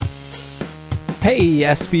Hey,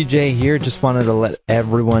 SBJ here. Just wanted to let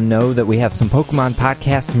everyone know that we have some Pokemon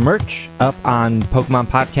Podcast merch up on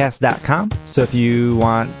PokemonPodcast.com. So if you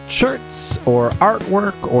want shirts or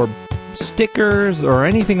artwork or stickers or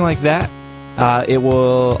anything like that, it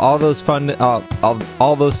will, all those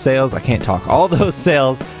sales, I can't talk, all those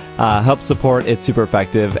sales help support It's Super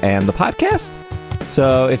Effective and the podcast.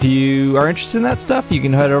 So if you are interested in that stuff, you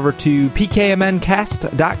can head over to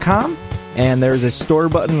pkmncast.com. And there's a store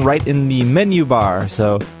button right in the menu bar.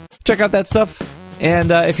 So check out that stuff. And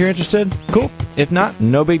if you're interested, cool. If not,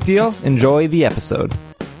 no big deal. Enjoy the episode.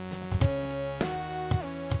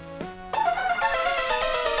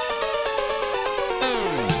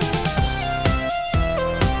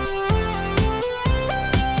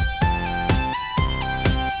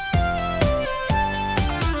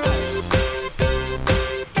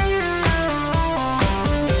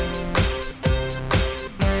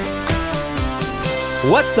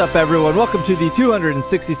 What's up, everyone? Welcome to the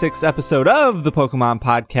 266th episode of the Pokemon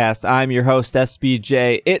Podcast. I'm your host,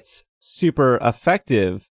 SBJ. It's Super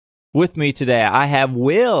Effective. With me today, I have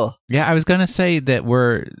Will. Yeah, I was going to say that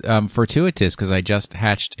we're fortuitous because I just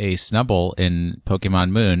hatched a Snubbull in Pokemon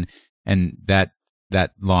Moon, and that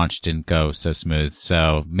launch didn't go so smooth.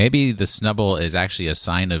 So maybe the Snubbull is actually a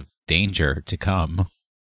sign of danger to come.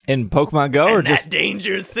 In Pokemon Go? And or that just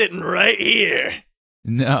danger's sitting right here.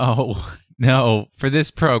 No, for this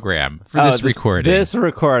program, this recording. This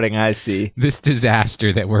recording, I see. This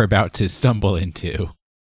disaster that we're about to stumble into.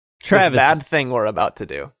 Travis. This bad thing we're about to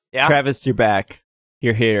do. Yeah, Travis, you're back.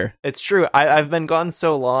 You're here. it's true. I've been gone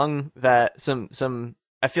so long that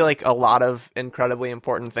I feel like a lot of incredibly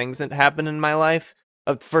important things that happen in my life.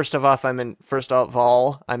 First of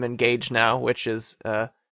all, I'm engaged now, which is a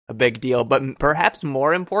big deal. But perhaps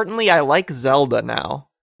more importantly, I like Zelda now.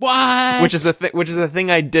 What? Which is a thing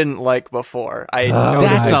I didn't like before.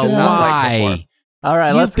 That's a lie. Like All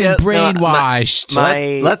right, You've been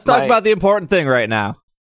brainwashed. Let's talk about the important thing right now.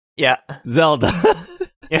 Yeah. Zelda.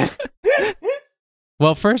 Yeah.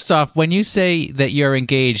 Well, first off, when you say that you're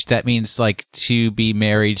engaged, that means like to be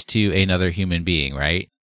married to another human being, right?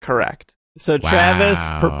 Correct. So Wow. Travis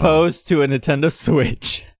proposed to a Nintendo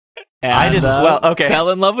Switch. And, I didn't. Well, okay. Fell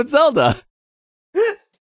in love with Zelda.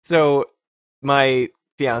 So my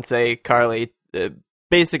fiance Carly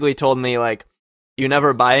basically told me, like, you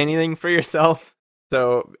never buy anything for yourself.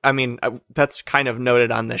 So I mean, that's kind of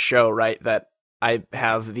noted on the show, right? That I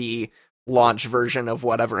have the launch version of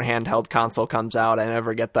whatever handheld console comes out. I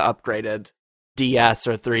never get the upgraded DS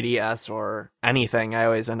or 3DS or anything. I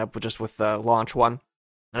always end up just with the launch one,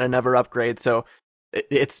 and I never upgrade. So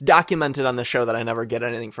it's documented on the show that I never get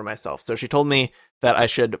anything for myself. So she told me that I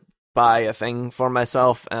should buy a thing for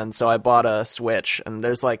myself, and so I bought a Switch, and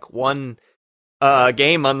there's like one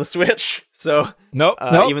game on the Switch. So Nope.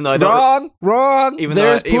 even though I don't, wrong. even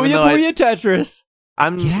There's though I- even Puyo though I- Puyo Tetris.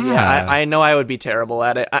 I know I would be terrible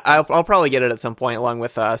at it. I'll probably get it at some point, along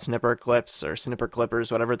with Snipper Clips or Snipper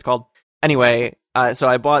Clippers, whatever it's called. Anyway, so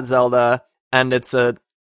I bought Zelda, and it's a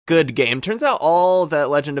good game. Turns out all that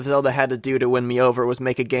Legend of Zelda had to do to win me over was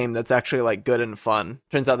make a game that's actually like good and fun.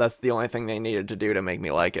 Turns out that's the only thing they needed to do to make me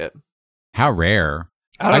like it. How rare.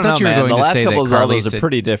 I don't thought know, you were man. going The to last say couple that Carly Zeldas are said-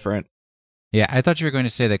 pretty different. Yeah, I thought you were going to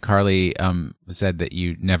say that Carly said that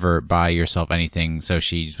you never buy yourself anything, so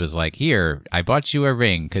she was like, here, I bought you a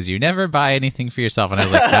ring, because you never buy anything for yourself. And I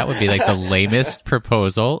was like, that would be like the lamest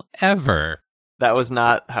proposal ever. That was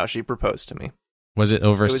not how she proposed to me. Was it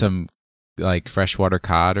over It was- some like freshwater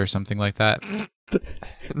cod or something like that?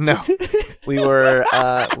 No, we were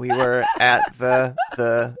at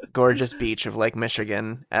the gorgeous beach of Lake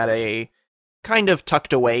Michigan at a kind of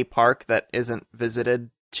tucked away park that isn't visited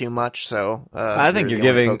too much. So I think we were you're the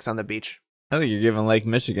only giving- folks on the beach. I think you're giving Lake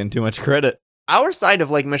Michigan too much credit. Our side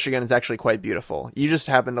of Lake Michigan is actually quite beautiful. You just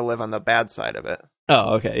happen to live on the bad side of it.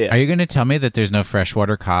 Oh, okay, yeah. Are you going to tell me that there's no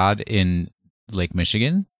freshwater cod in Lake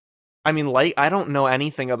Michigan? I mean, like, I don't know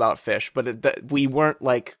anything about fish, but we weren't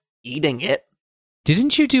like eating it.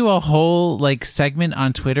 Didn't you do a whole like segment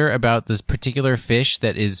on Twitter about this particular fish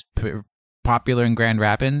that is popular in Grand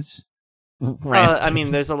Rapids? I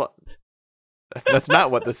mean, there's a lot. That's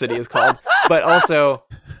not what the city is called, but also,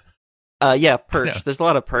 yeah, perch. No. There's a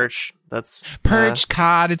lot of perch. That's Perch,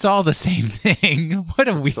 cod, it's all the same thing. What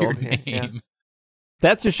a It's weird sold here, yeah. name.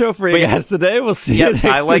 That's your show for you But yeah. guys today. We'll see you Yep, next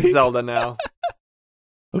I like week. Zelda now.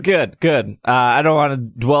 Well, good. I don't want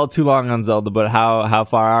to dwell too long on Zelda, but how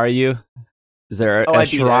far are you? Is there Oh, a I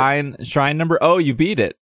beat it. shrine number? Oh, you beat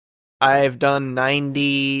it. I've done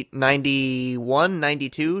 90, 91,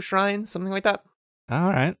 92 shrines, something like that, All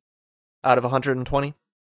right. out of 120.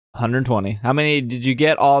 120. How many did you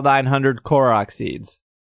get? All 900 Korok seeds.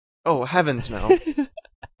 Oh, heavens no.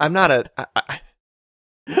 I'm not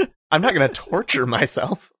I'm not going to torture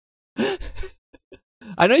myself.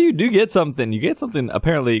 I know you do get something. You get something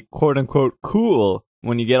apparently quote unquote cool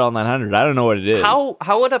when you get all 900. I don't know what it is.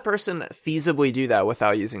 How would a person feasibly do that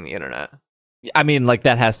without using the internet? I mean, like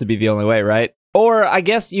that has to be the only way, right? Or I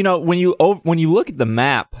guess, when you look at the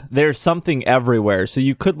map, there's something everywhere. So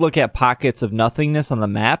you could look at pockets of nothingness on the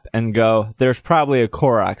map and go, there's probably a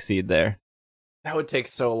Korok seed there. That would take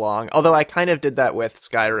so long. Although I kind of did that with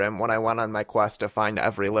Skyrim when I went on my quest to find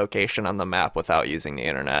every location on the map without using the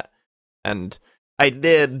internet. And I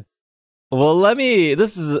did. Well,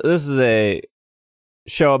 this is a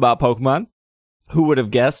show about Pokemon. Who would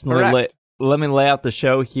have guessed? Let me lay out the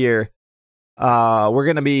show here. We're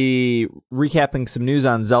going to be recapping some news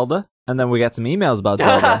on Zelda, and then we got some emails about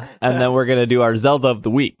Zelda, and then we're going to do our Zelda of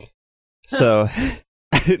the week. So,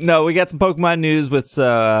 no, we got some Pokemon news with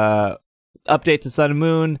update to Sun and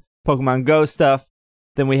Moon, Pokemon Go stuff.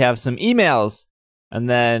 Then we have some emails, and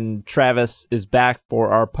then Travis is back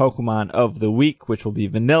for our Pokemon of the week, which will be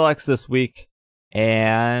Vanillix this week,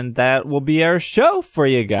 and that will be our show for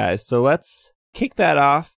you guys. So let's kick that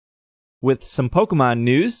off with some Pokemon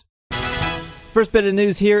news. First bit of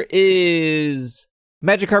news here is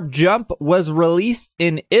Magikarp Jump was released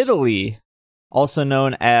in Italy, also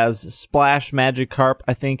known as Splash Magikarp.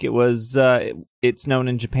 I think it was, it's known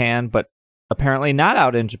in Japan, but apparently not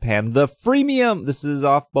out in Japan. The freemium, this is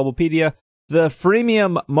off Bubblepedia, the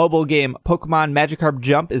freemium mobile game Pokemon Magikarp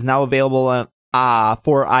Jump is now available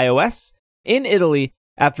for iOS in Italy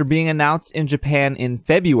after being announced in Japan in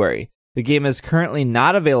February. The game is currently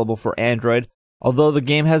not available for Android. Although the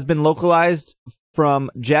game has been localized from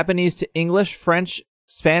Japanese to English, French,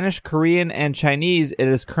 Spanish, Korean, and Chinese, it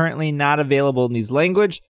is currently not available in these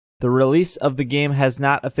languages. The release of the game has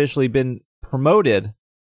not officially been promoted,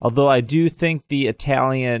 although I do think the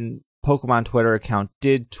Italian Pokemon Twitter account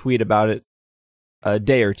did tweet about it a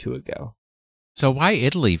day or two ago. So why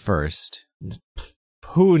Italy first?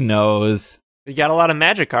 Who knows? You got a lot of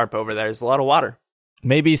Magikarp over there. There's a lot of water.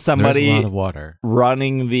 Maybe somebody There's a lot of water.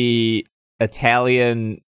 Running the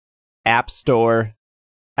Italian app store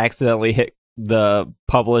accidentally hit the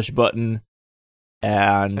publish button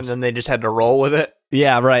and then they just had to roll with it.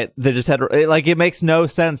 Yeah, right. They just had to, it makes no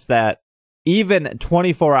sense that even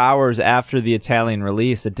 24 hours after the Italian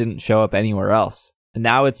release, it didn't show up anywhere else. And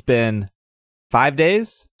now it's been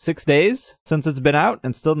 6 days since it's been out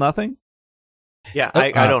and still nothing. Yeah, I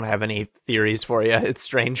don't have any theories for you. It's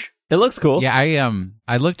strange. It looks cool. Yeah,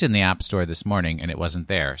 I looked in the App Store this morning and it wasn't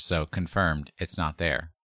there, so confirmed it's not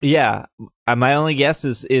there. Yeah, my only guess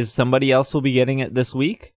is somebody else will be getting it this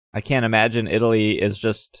week. I can't imagine Italy is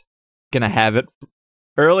just gonna have it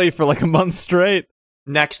early for like a month straight.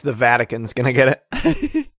 Next, the Vatican's gonna get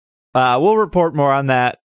it. We'll report more on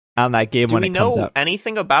that game when it comes out. Do we know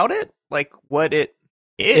anything about it? Like what it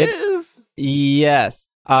is? Yes.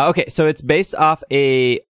 Okay, so it's based off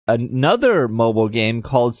another mobile game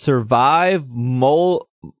called Survive Mola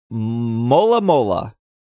Mola.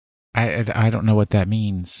 I don't know what that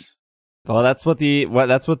means. Well, that's what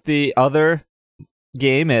the other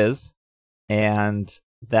game is, and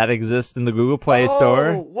that exists in the Google Play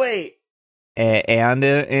Store. Oh, wait. And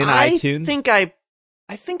in iTunes.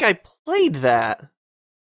 I think I played that.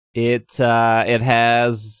 It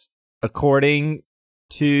has, according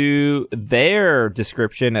to their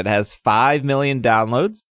description, it has 5 million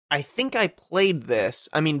downloads. I think I played this.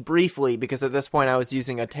 I mean, briefly, because at this point I was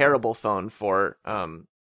using a terrible phone for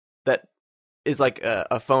that is like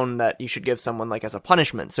a phone that you should give someone like as a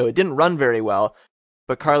punishment. So it didn't run very well.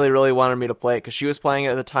 But Carly really wanted me to play it because she was playing it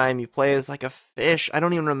at the time. You play as like a fish. I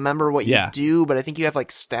don't even remember what you do, but I think you have like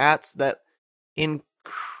stats that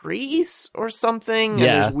increase or something. Yeah,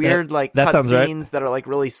 and there's weird like cutscenes that are like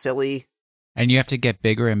really silly. And you have to get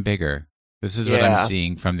bigger and bigger. This is what I'm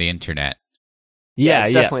seeing from the internet. Yeah,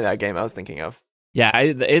 it's definitely that game I was thinking of. Yeah,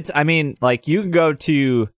 I mean, like you can go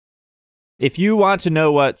to, if you want to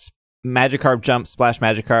know what Magikarp Jump Splash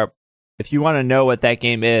Magikarp, if you want to know what that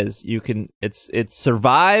game is, you can. It's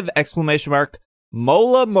Survive !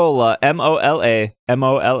 Mola Mola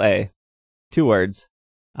MOLA 2 words.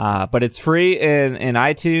 But it's free in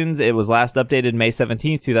iTunes. It was last updated May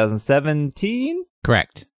 17th, 2017.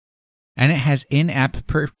 Correct. And it has in-app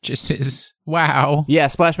purchases. Wow. Yeah,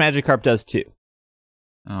 Splash Magikarp does too.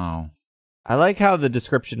 Oh. I like how the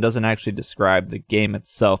description doesn't actually describe the game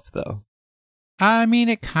itself, though. I mean,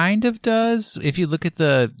 it kind of does. If you look at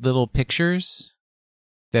the little pictures,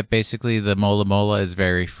 that basically the Mola Mola is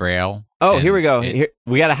very frail. Oh, here we go. Here,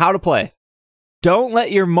 we got a how to play. Don't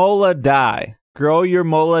let your Mola die. Grow your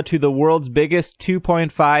Mola to the world's biggest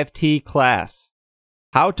 2.5T class.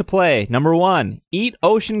 How to play. Number 1, eat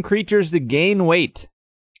ocean creatures to gain weight.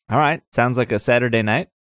 All right, sounds like a Saturday night.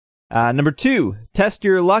 Number 2, test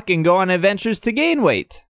your luck and go on adventures to gain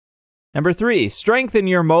weight. Number 3, strengthen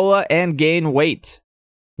your mola and gain weight.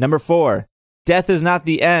 Number 4, death is not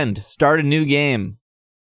the end. Start a new game.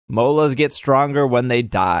 Molas get stronger when they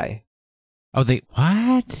die. Oh, they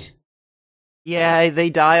what? Yeah, they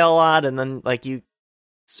die a lot, and then like you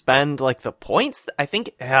spend like the points. I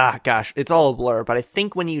think, gosh, it's all a blur. But I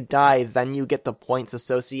think when you die, then you get the points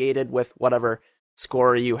associated with whatever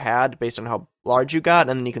score you had based on how large you got,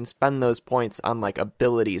 and then you can spend those points on like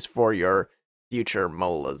abilities for your future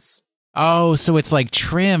molas. Oh, so it's like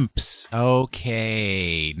Trimps.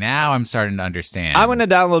 Okay, now I'm starting to understand. I'm going to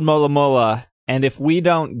download Mola Mola, and if we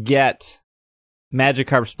don't get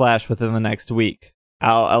Magikarp Splash within the next week,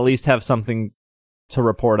 I'll at least have something to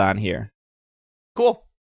report on here. Cool.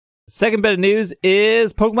 Second bit of news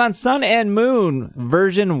is Pokemon Sun and Moon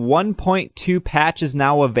version 1.2 patch is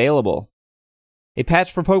now available. A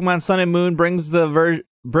patch for Pokemon Sun and Moon brings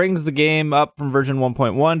the game up from version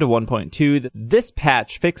 1.1 to 1.2. This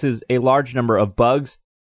patch fixes a large number of bugs.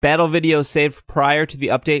 Battle videos saved prior to the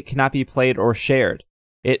update cannot be played or shared.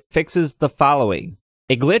 It fixes the following: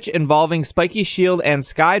 a glitch involving Spiky Shield and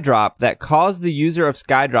Skydrop that caused the user of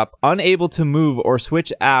Skydrop unable to move or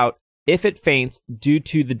switch out if it faints due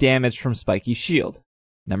to the damage from Spiky Shield.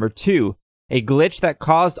 Number 2, a glitch that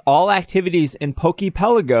caused all activities in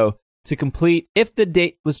Poképelago to complete if the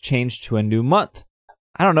date was changed to a new month.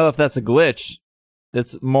 I don't know if that's a glitch.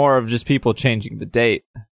 It's more of just people changing the date.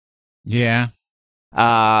 Yeah.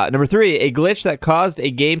 Number 3, a glitch that caused a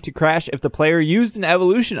game to crash if the player used an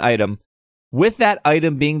evolution item, with that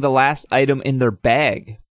item being the last item in their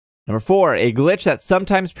bag. Number 4, a glitch that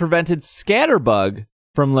sometimes prevented Scatterbug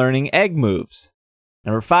from learning egg moves.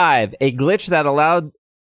 Number 5, a glitch that allowed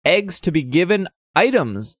eggs to be given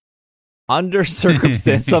items under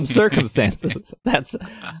some circumstances.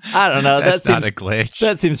 I don't know. That's not a glitch.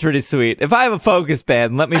 That seems pretty sweet. If I have a focus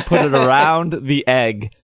band, let me put it around the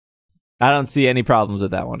egg. I don't see any problems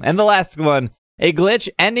with that one. And the last one, a glitch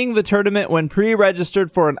ending the tournament when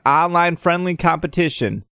pre-registered for an online friendly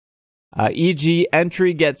competition. E.g.,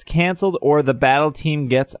 entry gets canceled or the battle team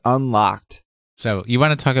gets unlocked. So you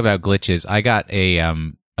want to talk about glitches? I got a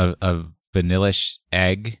vanillite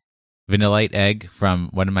egg from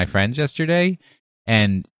one of my friends yesterday,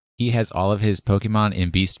 and he has all of his Pokemon in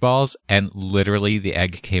Beast Balls, and literally the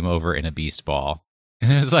egg came over in a Beast Ball.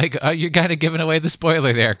 And it was like, oh, you're kind of giving away the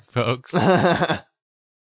spoiler there, folks.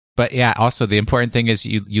 But yeah, also the important thing is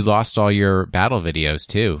you lost all your battle videos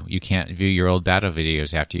too. You can't view your old battle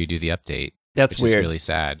videos after you do the update. That's which weird. is really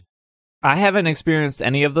sad. I haven't experienced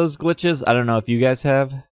any of those glitches. I don't know if you guys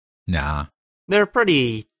have. Nah. They're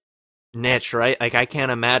pretty niche, right? Like, I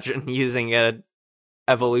can't imagine using a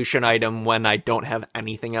evolution item when I don't have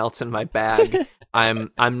anything else in my bag.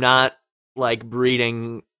 I'm not like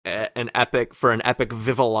breeding an epic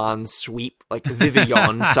Vivillon sweep, like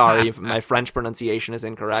Vivillon. Sorry if my French pronunciation is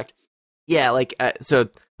incorrect. Yeah, like so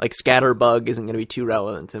like Scatterbug isn't going to be too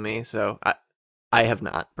relevant to me, so I have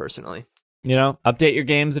not personally. You know, update your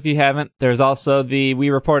games if you haven't. There's also we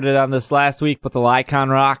reported on this last week, but the Lycon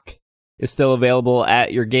Rock is still available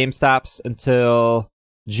at your GameStops until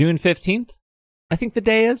June 15th. I think the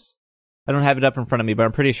day is. I don't have it up in front of me, but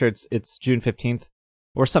I'm pretty sure it's June 15th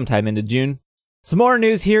or sometime into June. Some more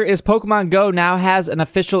news here is Pokemon Go now has an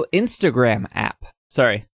official Instagram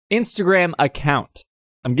account.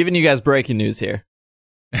 I'm giving you guys breaking news here.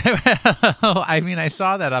 I mean, I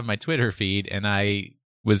saw that on my Twitter feed, and I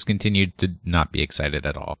was continued to not be excited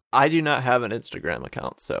at all. I do not have an Instagram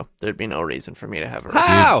account, so there'd be no reason for me to have a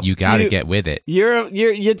How? Dude, you got to get with it.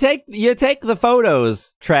 You take the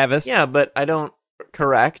photos, Travis. Yeah, but I don't.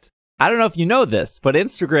 Correct. I don't know if you know this, but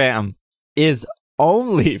Instagram is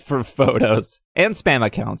only for photos and spam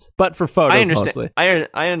accounts, but for photos mostly. I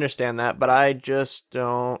understand that, but I just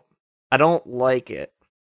don't. I don't like it.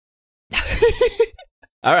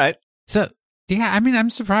 All right. So. Yeah, I mean, I'm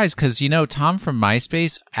surprised because, Tom from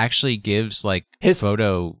MySpace actually gives, like, his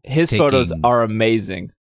photos are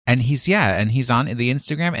amazing. And he's on the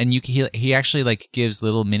Instagram, and he actually, like, gives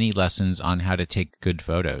little mini lessons on how to take good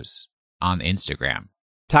photos on Instagram.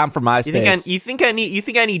 Tom from MySpace. You think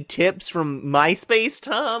I need tips from MySpace,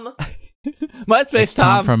 Tom? MySpace,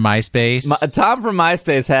 Tom from MySpace. Tom from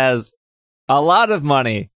MySpace has a lot of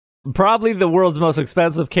money, probably the world's most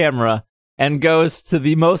expensive camera, and goes to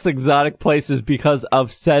the most exotic places because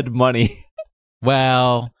of said money.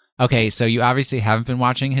 Well, Okay, so you obviously haven't been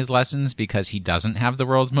watching his lessons because he doesn't have the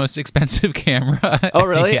world's most expensive camera. Oh,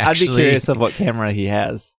 really? I'd be curious of what camera he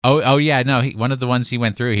has. Oh yeah, no. One of the ones he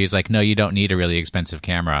went through, he's like, no, you don't need a really expensive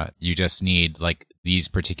camera. You just need like these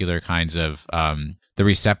particular kinds of the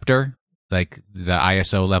receptor, like the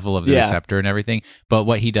ISO level of the receptor and everything. But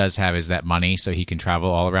what he does have is that money, so he can travel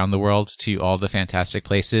all around the world to all the fantastic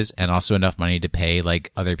places, and also enough money to pay like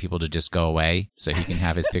other people to just go away, so he can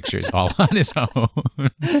have his pictures all on his own.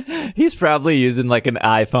 He's probably using like an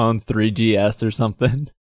iPhone 3GS or something.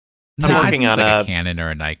 I'm working on like a Canon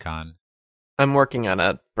or a Nikon. I'm working on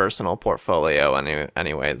a personal portfolio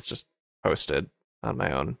anyway. It's just posted on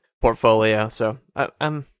my own portfolio, so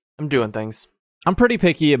I'm doing things. I'm pretty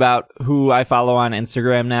picky about who I follow on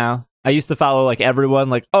Instagram now. I used to follow like everyone,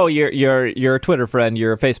 like, oh, you're a Twitter friend,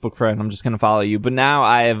 you're a Facebook friend, I'm just gonna follow you. But now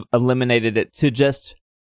I have eliminated it to just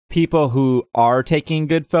people who are taking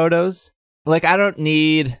good photos. Like, I don't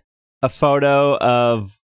need a photo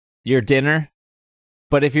of your dinner,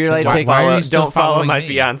 but if you're like, don't follow my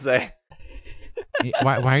fiance.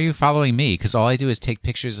 why are you following me? Because all I do is take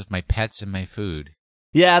pictures of my pets and my food.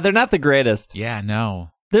 Yeah, they're not the greatest. Yeah, no.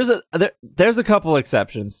 There's a couple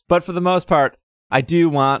exceptions, but for the most part, I do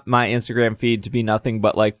want my Instagram feed to be nothing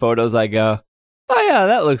but like photos. I go, oh yeah,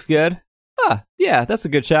 that looks good. Ah, yeah, that's a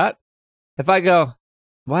good shot. If I go,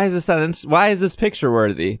 why is this picture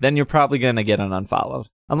worthy? Then you're probably gonna get an unfollowed,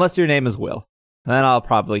 unless your name is Will. Then I'll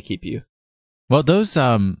probably keep you. Well, those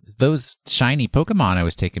shiny Pokemon I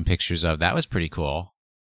was taking pictures of, that was pretty cool.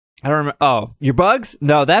 I don't remember. Oh, your bugs?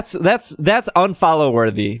 No, that's unfollow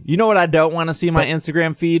worthy. You know what I don't want to see in my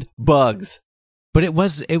Instagram feed? Bugs. But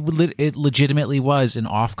it legitimately was an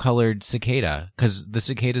off-colored cicada, because the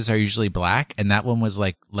cicadas are usually black, and that one was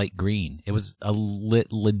like light green. It was a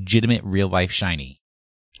legitimate real-life shiny.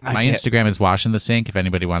 My Instagram is Wash in the Sink. If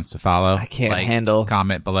anybody wants to follow, I can't handle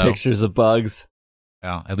comment below pictures of bugs.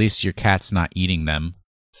 Well, at least your cat's not eating them.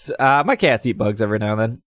 My cats eat bugs every now and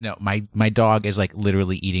then. No, my dog is like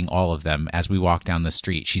literally eating all of them as we walk down the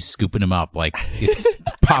street. She's scooping them up like it's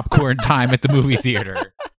popcorn time at the movie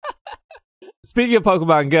theater. Speaking of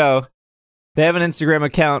Pokemon Go, they have an Instagram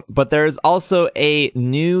account, but there's also a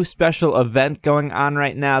new special event going on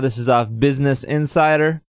right now. This is off Business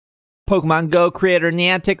Insider. Pokemon Go creator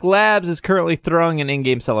Niantic Labs is currently throwing an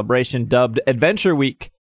in-game celebration dubbed Adventure Week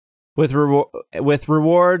with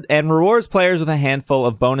rewards players with a handful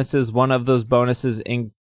of bonuses. One of those bonuses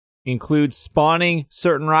includes spawning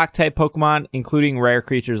certain rock-type Pokemon, including rare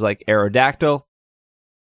creatures like Aerodactyl.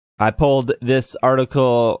 I pulled this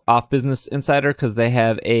article off Business Insider because they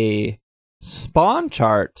have a spawn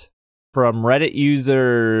chart from Reddit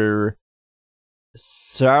user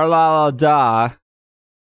Sarlalada.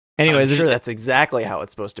 Anyways, I'm sure that's exactly how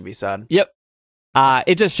it's supposed to be said. Yep.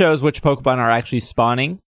 It just shows which Pokemon are actually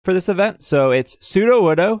spawning for this event. So it's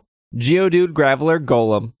Sudowoodo, Geodude, Graveler,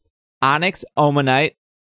 Golem, Onix, Omanite,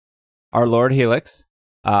 our Lord Helix,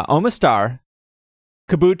 Omastar,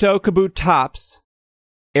 Kabuto, Kabutops,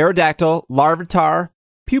 Aerodactyl, Larvitar,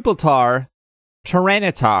 Pupiltar,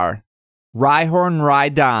 Tyranitar, Rhyhorn,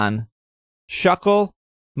 Rhydon, Shuckle,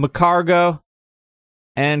 Macargo,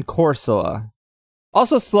 and Corsola.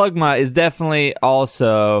 Also, Slugma is definitely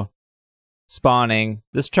also spawning.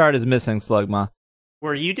 This chart is missing Slugma.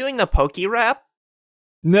 Were you doing the Poke Rap?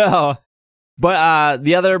 No. But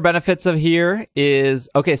the other benefits of here is,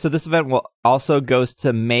 okay, so this event also goes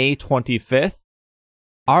to May 25th.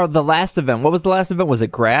 The last event, what was the last event? Was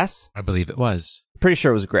it grass? I believe it was. Pretty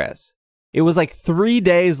sure it was grass. It was like 3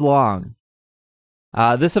 days long.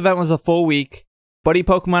 This event was a full week. Buddy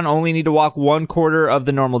Pokemon only need to walk 1/4 of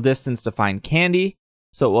the normal distance to find candy,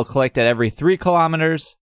 so it will collect at every 3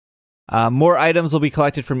 kilometers. More items will be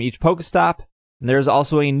collected from each Pokestop. And there's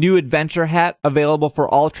also a new adventure hat available for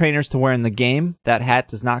all trainers to wear in the game. That hat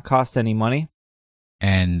does not cost any money.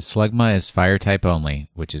 And Slugma is fire type only,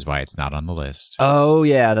 which is why it's not on the list. Oh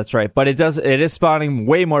yeah, that's right. But it is spawning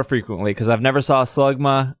way more frequently because I've never saw a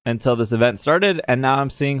Slugma until this event started, and now I'm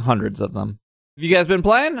seeing hundreds of them. Have you guys been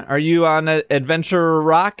playing? Are you on Adventure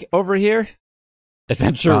Rock over here?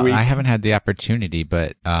 Adventure Week. I haven't had the opportunity,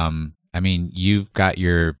 but I mean, you've got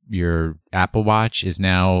your Apple Watch is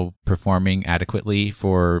now performing adequately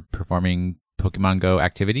for performing Pokemon Go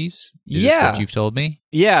activities? Is this what you've told me?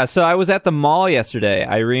 Yeah, so I was at the mall yesterday.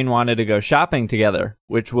 Irene wanted to go shopping together,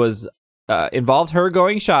 which was involved her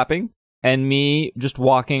going shopping and me just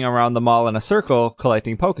walking around the mall in a circle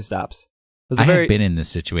collecting Pokestops. I have been in this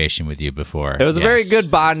situation with you before. It was a very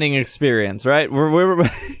good bonding experience, right?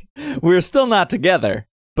 We're still not together,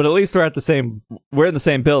 but at least we're in the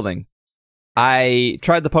same building. I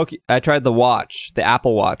tried the watch, the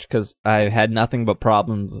Apple Watch, because I had nothing but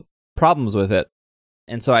problems problems with it.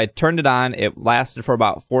 And so I turned it on. It lasted for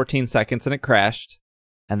about 14 seconds and it crashed.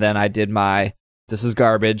 And then I did my, this is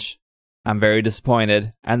garbage. I'm very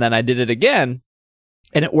disappointed. And then I did it again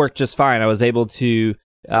and it worked just fine. I was able to,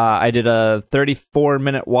 I did a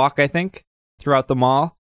 34-minute walk, I think, throughout the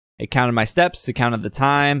mall. It counted my steps. It counted the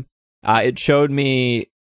time. It showed me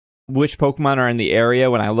which Pokemon are in the area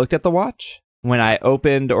when I looked at the watch. When I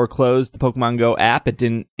opened or closed the Pokemon Go app, it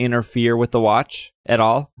didn't interfere with the watch at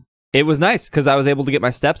all. It was nice because I was able to get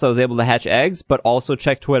my steps. I was able to hatch eggs, but also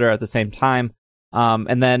check Twitter at the same time.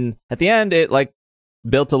 And then at the end, it like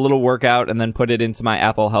built a little workout and then put it into my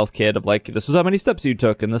Apple Health Kit of like, this is how many steps you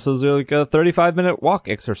took. And this was like a 35-minute walk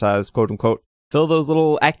exercise, quote unquote. Fill those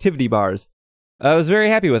little activity bars. I was very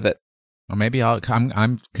happy with it. Well, maybe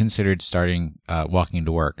I'm considered starting walking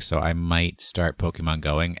to work, so I might start Pokemon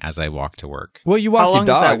Going as I walk to work. Well, you walk How your long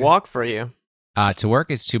dog. is that walk for you? To work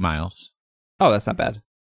is 2 miles. Oh, that's not bad.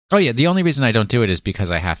 Oh yeah, the only reason I don't do it is because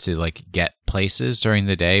I have to like get places during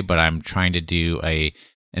the day, but I'm trying to do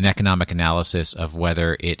an economic analysis of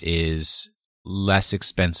whether it is less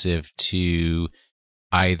expensive to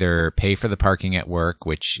either pay for the parking at work,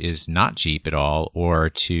 which is not cheap at all, or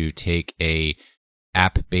to take a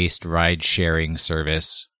app-based ride-sharing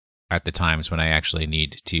service at the times when I actually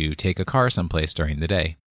need to take a car someplace during the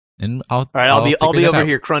day. And I'll be over out.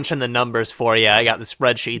 here crunching the numbers for you. I got the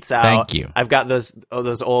spreadsheets out. Thank you. I've got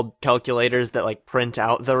those old calculators that like print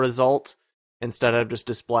out the result instead of just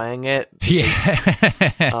displaying it. Yeah.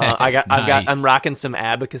 I'm rocking some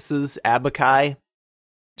abacuses, abaci.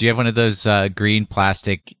 Do you have one of those green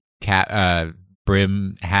plastic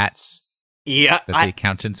brim hats? Yeah, that the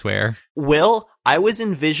accountants wear? Will, I was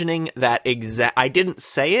envisioning that exact... I didn't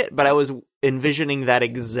say it, but I was envisioning that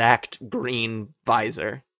exact green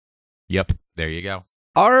visor. Yep, there you go.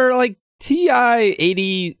 Are, like, TI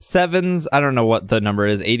 87s, I don't know what the number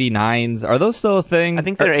is, 89s, are those still a thing? I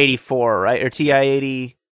think they're 84, right? Or TI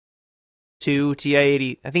 82, TI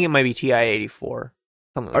 80... I think it might be TI 84,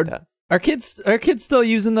 something like that. Are kids still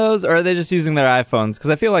using those, or are they just using their iPhones? Because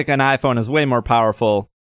I feel like an iPhone is way more powerful.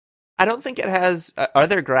 I don't think it has... are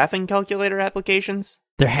there graphing calculator applications?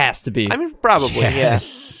 There has to be. I mean, probably,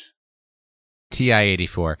 yes.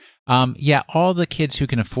 TI-84. Yeah, all the kids who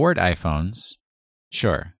can afford iPhones,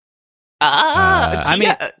 sure. I mean,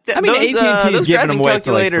 AT&T is giving them away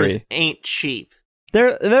for like free. Ain't cheap.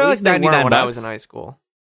 They're like 99 when bucks. I was in high school.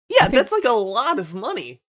 Yeah, that's like a lot of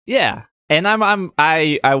money. Yeah, and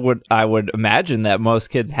I would imagine that most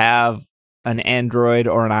kids have an Android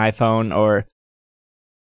or an iPhone or.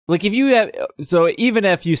 Like, if you have, so even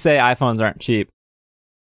if you say iPhones aren't cheap,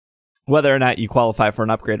 whether or not you qualify for an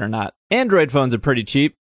upgrade or not, Android phones are pretty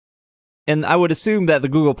cheap. And I would assume that the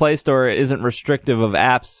Google Play Store isn't restrictive of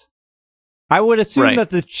apps. I would assume that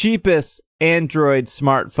the cheapest Android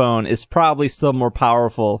smartphone is probably still more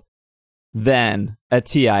powerful than a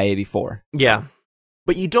TI-84. Yeah.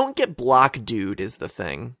 But you don't get Block Dude is the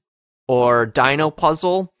thing. Or Dino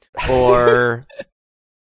Puzzle, or...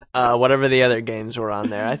 whatever the other games were on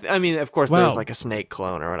there. I mean, of course, there's like a Snake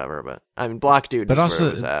clone or whatever, but I mean, Block Dude but is also, where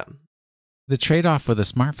it was at. The trade-off with a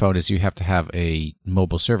smartphone is you have to have a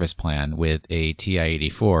mobile service plan. With a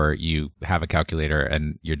TI-84, you have a calculator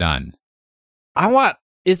and you're done.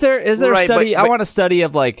 Is there a study? But, I want a study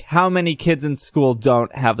of like how many kids in school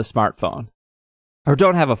don't have a smartphone or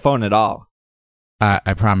don't have a phone at all.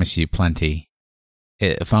 I promise you, plenty.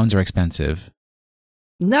 Phones are expensive.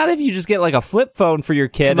 Not if you just get like a flip phone for your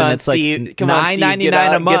kid and it's Steve, like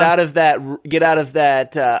 $9.99 a month. Get out of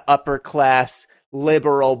that upper class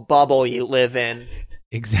liberal bubble you live in.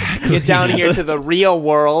 Exactly. Get down here to the real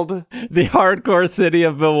world, the hardcore city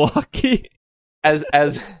of Milwaukee. As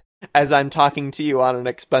I'm talking to you on an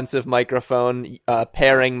expensive microphone,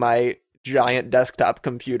 pairing my giant desktop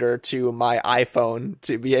computer to my iPhone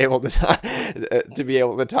to be able to talk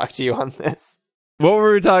to you on this. What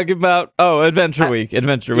were we talking about? Oh, Adventure Week.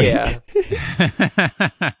 Yeah.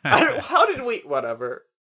 How did we... Whatever.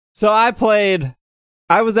 So I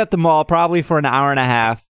was at the mall probably for an hour and a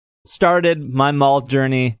half. Started my mall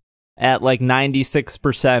journey at like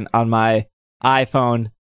 96% on my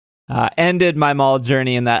iPhone. Ended my mall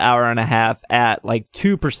journey in that hour and a half at like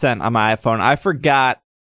 2% on my iPhone. I forgot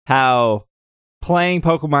how playing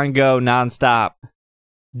Pokemon Go nonstop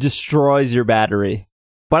destroys your battery.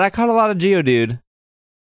 But I caught a lot of Geodude.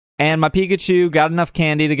 And my Pikachu got enough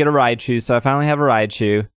candy to get a Raichu, so I finally have a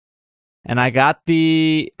Raichu. And I got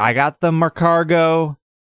the Marcargo.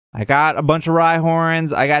 I got a bunch of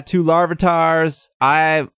Rhyhorns. I got 2 Larvitars.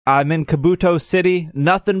 I'm in Kabuto City.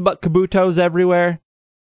 Nothing but Kabutos everywhere.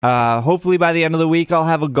 Hopefully by the end of the week I'll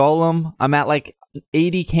have a Golem. I'm at like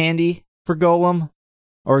 80 candy for Golem.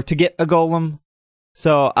 or to get a golem.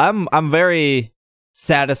 So I'm very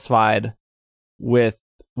satisfied with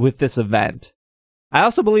this event. I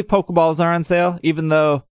also believe Pokeballs are on sale, even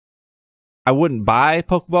though I wouldn't buy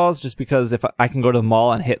Pokeballs just because if I can go to the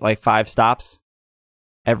mall and hit like 5 stops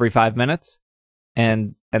every 5 minutes,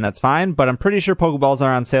 and that's fine. But I'm pretty sure Pokeballs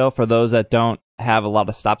are on sale for those that don't have a lot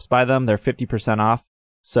of stops by them. They're 50% off.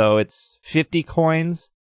 So it's 50 coins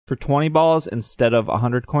for 20 balls instead of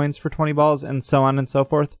 100 coins for 20 balls, and so on and so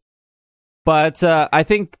forth. But I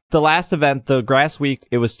think the last event, the Grass Week,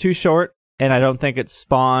 it was too short, and I don't think it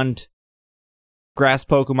spawned grass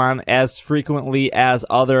Pokemon as frequently as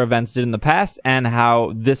other events did in the past, and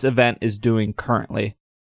how this event is doing currently.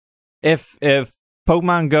 If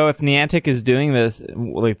Pokemon Go, if Niantic is doing this,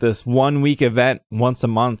 like this 1 week event once a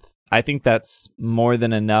month, I think that's more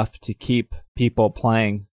than enough to keep people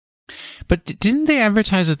playing. But didn't they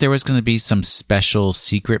advertise that there was going to be some special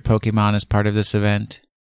secret Pokemon as part of this event?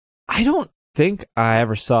 I don't think I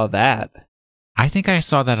ever saw that. I think I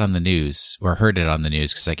saw that on the news, or heard it on the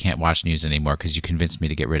news, because I can't watch news anymore because you convinced me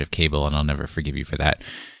to get rid of cable, and I'll never forgive you for that.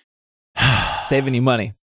 Saving you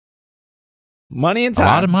money. Money and time. A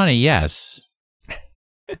lot of money, yes.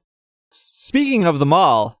 Speaking of the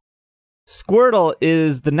mall, Squirtle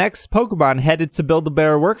is the next Pokemon headed to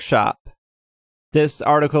Build-A-Bear Workshop. This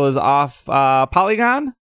article is off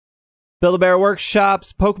Polygon. Build-A-Bear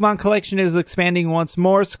Workshop's Pokemon collection is expanding once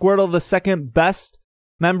more. Squirtle, the second best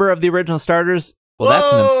member of the original starters.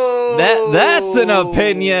 Well, that's an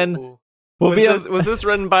opinion. Was this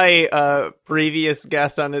written by a previous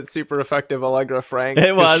guest on It's Super Effective, Allegra Frank?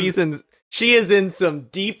 It was. She is in some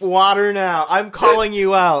deep water now. I'm calling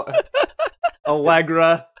you out,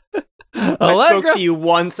 Allegra. I spoke to you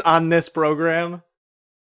once on this program.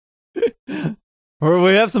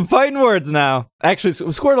 We have some fighting words now. Actually,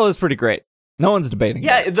 Squirtle is pretty great. No one's debating.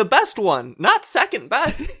 Yeah, the best one, not second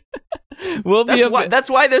best. That's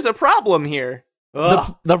why there's a problem here.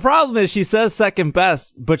 The problem is she says second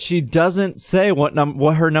best, but she doesn't say what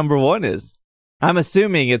her number one is. I'm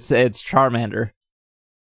assuming it's Charmander.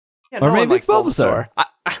 Yeah, or maybe it's Bulbasaur.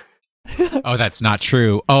 Oh, that's not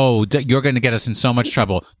true. Oh, you're going to get us in so much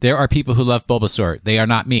trouble. There are people who love Bulbasaur. They are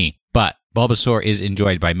not me, but Bulbasaur is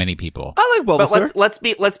enjoyed by many people. I like Bulbasaur.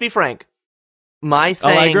 But let's be frank. My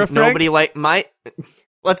saying Allegra Frank? nobody like my.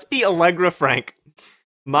 Let's be Allegra Frank.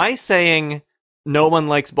 My saying no one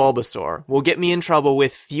likes Bulbasaur will get me in trouble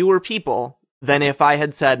with fewer people than if I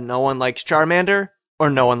had said no one likes Charmander or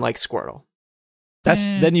no one likes Squirtle.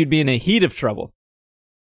 Then you'd be in a heat of trouble.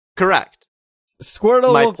 Correct.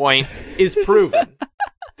 Squirtle. My point is proven.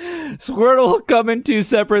 Squirtle will come in 2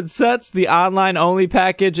 separate sets. The online-only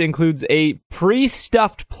package includes a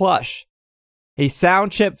pre-stuffed plush, a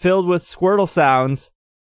sound chip filled with Squirtle sounds,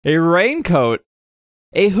 a raincoat,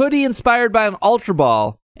 a hoodie inspired by an Ultra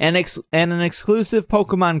Ball, and an exclusive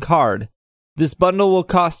Pokemon card. This bundle will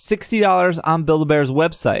cost $60 on Build-A-Bear's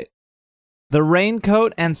website. The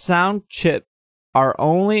raincoat and sound chip are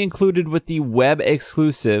only included with the web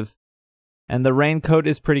exclusive, and the raincoat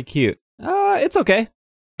is pretty cute. It's okay.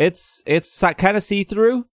 It's kind of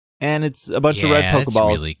see-through, and it's a bunch of red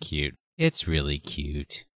Pokeballs. It's really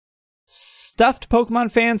cute. Stuffed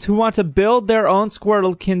Pokemon fans who want to build their own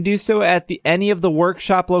Squirtle can do so at any of the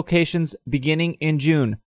workshop locations beginning in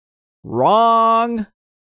June. Wrong.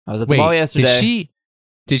 I was at the mall yesterday.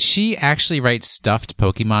 Did she actually write stuffed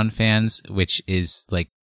Pokemon fans, which is like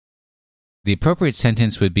the appropriate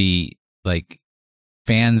sentence would be like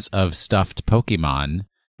fans of stuffed Pokemon.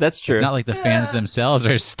 That's true. It's not like the fans themselves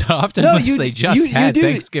are stuffed unless they just had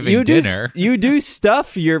Thanksgiving dinner. You do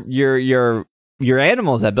stuff your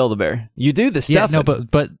animals at Build-A-Bear. You do the stuff. Yeah, no,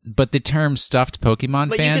 but the term stuffed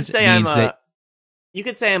Pokemon fans means that you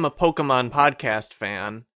could say I'm a Pokemon podcast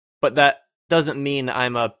fan, but that doesn't mean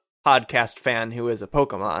I'm a podcast fan who is a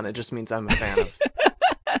Pokemon. It just means I'm a fan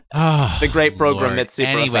of the great program It's Super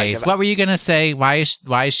Anyways, Effective. What were you gonna say? Why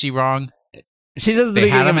is she wrong? She says they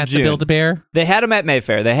had him at the Build-A-Bear? They had him at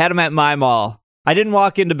Mayfair. They had him at my mall. I didn't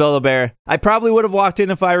walk into Build-A-Bear. I probably would have walked in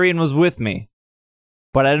if Irene was with me,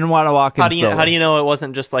 but I didn't want to walk in solo. How do you know it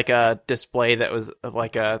wasn't just like a display that was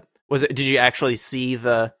like a? Was it? Did you actually see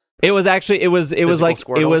the? It was like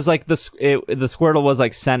Squirtles? It was like the Squirtle was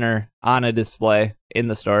like center on a display in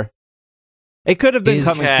the store. It could have been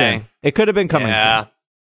coming soon. It could have been coming soon.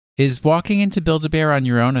 Is walking into Build-A-Bear on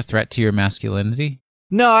your own a threat to your masculinity?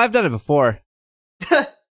 No, I've done it before.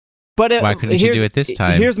 But why couldn't you do it this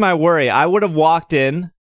time? Here's my worry. I would have walked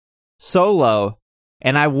in solo,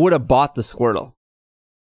 and I would have bought the Squirtle.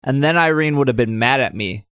 And then Irene would have been mad at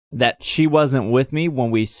me that she wasn't with me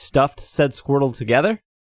when we stuffed said Squirtle together.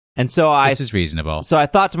 And so This is reasonable. So I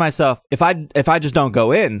thought to myself, if I just don't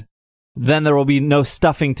go in, then there will be no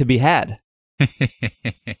stuffing to be had. These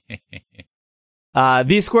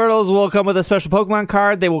Squirtles will come with a special Pokemon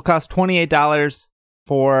card. They will cost $28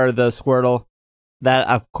 for the Squirtle. That,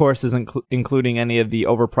 of course, isn't including any of the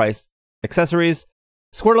overpriced accessories.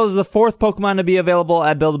 Squirtle is the 4th Pokemon to be available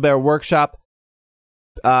at Build-A-Bear Workshop.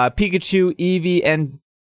 Pikachu, Eevee, and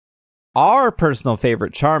our personal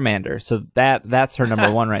favorite, Charmander. So that's her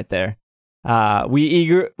number 1 right there. We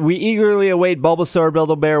eagerly await Bulbasaur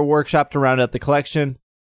Build-A-Bear Workshop to round out the collection.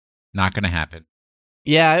 Not going to happen.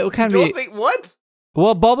 Yeah, it would kind of be... What?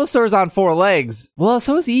 Well, Bulbasaur's on 4 legs. Well,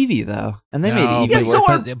 so is Eevee, though. And they made Eevee Yeah,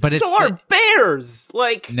 work. but it's so are bears.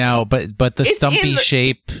 Like, no, but the It's stumpy in the-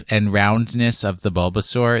 shape and roundness of the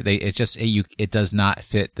Bulbasaur, it does not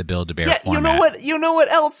fit the Build-A-Bear yeah, format. you know what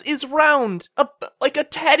else is round? Like a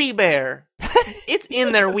teddy bear. It's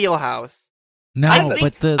in their wheelhouse. No, I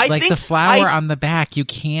think- but I think- the flower I- on the back, you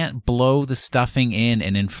can't blow the stuffing in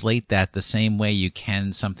and inflate that the same way you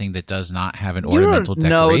can something that does not have an ornamental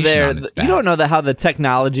decoration on its back. You don't know how the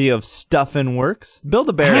technology of stuffing works.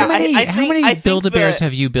 Build-A-Bear. How Yeah, many I think Build-A-Bears the-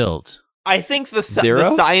 have you built? I think the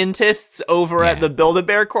Zero? scientists over at Yeah. the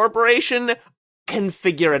Build-A-Bear Corporation can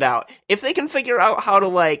figure it out. If they can figure out how to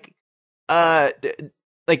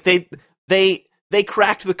they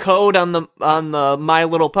cracked the code on the My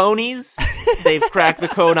Little Ponies. They've cracked the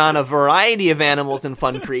code on a variety of animals and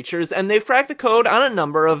fun creatures, and they've cracked the code on a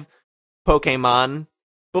number of Pokemon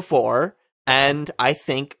before. And I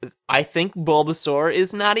think Bulbasaur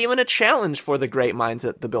is not even a challenge for the great minds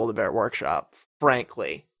at the Build-A-Bear Workshop,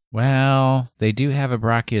 frankly. Well, they do have a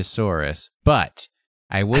Brachiosaurus, but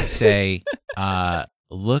I would say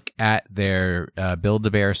look at their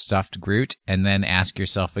Build-A-Bear stuffed Groot and then ask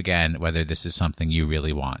yourself again whether this is something you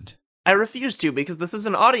really want. I refuse to, because this is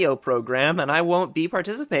an audio program, and I won't be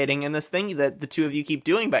participating in this thing that the two of you keep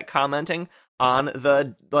doing by commenting on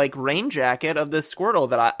the rain jacket of this Squirtle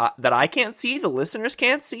that I can't see, the listeners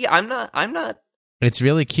can't see. I'm not. It's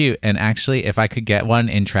really cute, and actually, if I could get one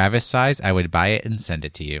in Travis size, I would buy it and send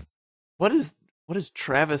it to you. What is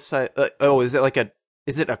Travis size?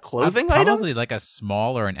 Is it a clothing item? Probably like a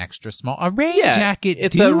small or an extra small. A rain Yeah, jacket.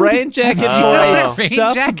 it's dude. a rain jacket Oh. for a Rain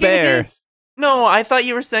stuffed jacket bear. it is. No, I thought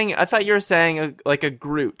you were saying like a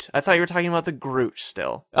Groot. I thought you were talking about the Groot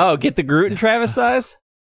still. Oh, get the Groot in Travis size?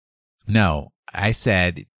 No, I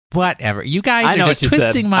said whatever. You guys I know are just what you said.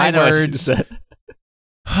 twisting my I know what you words. said.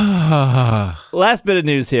 Last bit of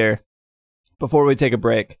news here before we take a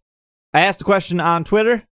break. I asked a question on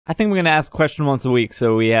Twitter. I think we're going to ask a question once a week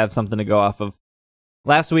so we have something to go off of.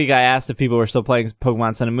 Last week, I asked if people were still playing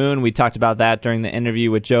Pokemon Sun and Moon. We talked about that during the interview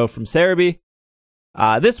with Joe from Cerebi.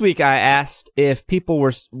 This week, I asked if people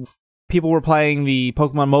were playing the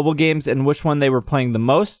Pokemon mobile games and which one they were playing the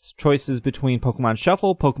most. Choices between Pokemon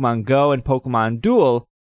Shuffle, Pokemon Go, and Pokemon Duel.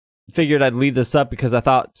 Figured I'd leave this up because I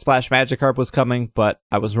thought Splash Magikarp was coming, but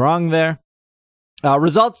I was wrong there.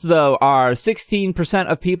 Results, though, are 16%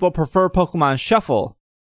 of people prefer Pokemon Shuffle,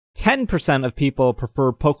 10% of people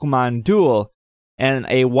prefer Pokemon Duel, and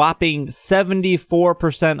a whopping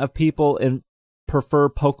 74% of people prefer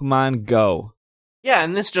Pokemon Go. Yeah,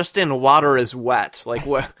 and this just in, water is wet. Like,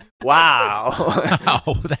 wow.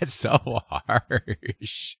 Oh, that's so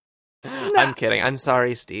harsh. I'm kidding. I'm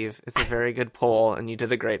sorry, Steve. It's a very good poll, and you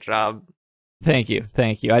did a great job. Thank you.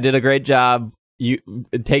 I did a great job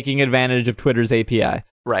taking advantage of Twitter's API.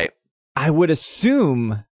 Right. I would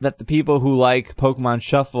assume that the people who like Pokemon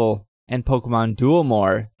Shuffle and Pokemon Duel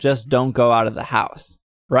more just don't go out of the house,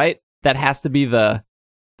 right? That has to be the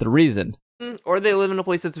reason. Or they live in a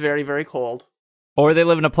place that's very, very cold. Or they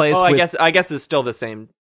live in a place I guess it's still the same.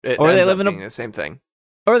 Or they live in the same thing.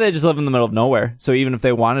 Or they just live in the middle of nowhere. So even if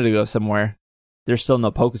they wanted to go somewhere, there's still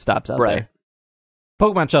no Pokestops out Right. there.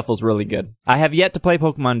 Pokemon Shuffle's really good. I have yet to play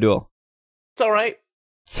Pokemon Duel. It's all right.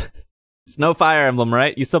 It's no Fire Emblem,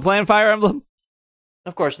 right? You still playing Fire Emblem?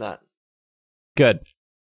 Of course not. Good.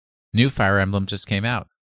 New Fire Emblem just came out.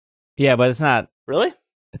 Yeah, but it's not. Really?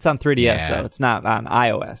 It's on 3DS, Yeah. though. It's not on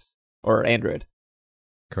iOS or Android.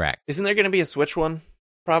 Correct. Isn't there going to be a Switch one?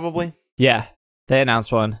 Probably. Yeah, they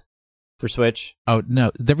announced one for Switch. Oh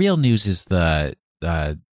no, the real news is the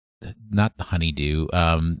not the Honeydew,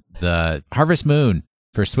 the Harvest Moon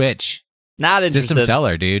for Switch. Not interested. System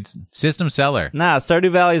seller, dude. System seller. Nah,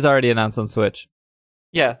 Stardew Valley's already announced on Switch.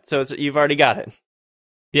 Yeah, so you've already got it.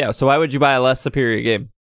 Yeah, so why would you buy a less superior game?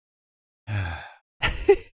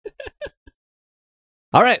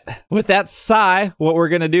 All right, with that sigh, what we're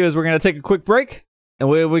going to do is we're going to take a quick break. And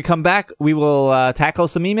when we come back, we will tackle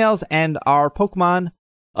some emails and our Pokemon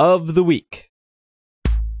of the week.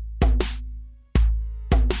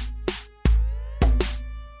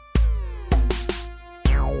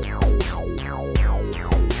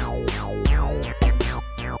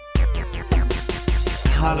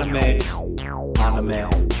 Haname.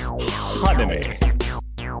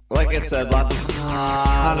 Like I said, lots of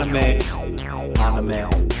Haname.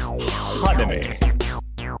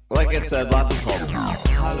 Like I said, lots of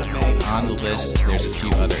Haname. On the list, there's a few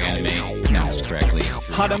other anime pronounced correctly.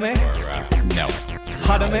 Haname? No.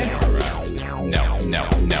 Haname? No.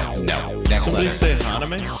 Next Somebody letter. say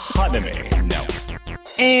Haname? No.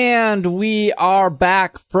 And we are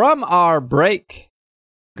back from our break.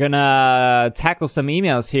 Gonna tackle some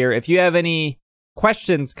emails here. If you have any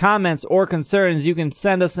questions, comments, or concerns, you can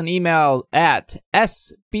send us an email at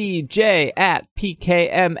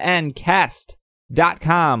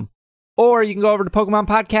sbj@pkmncast.com, or you can go over to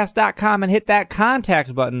PokemonPodcast.com and hit that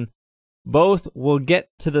contact button. Both will get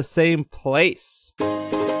to the same place.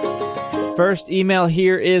 First email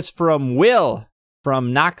here is from Will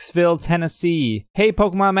from Knoxville, Tennessee. Hey,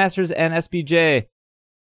 Pokemon Masters and SBJ.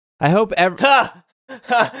 I hope I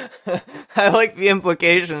like the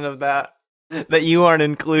implication of that you aren't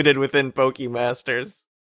included within Pokemasters.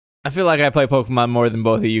 I feel like I play Pokemon more than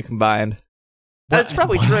both of you combined. That's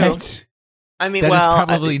probably true. What? I mean, That is well,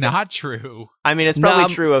 probably not true. I mean, it's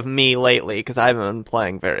probably true of me lately because I haven't been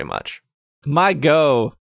playing very much. My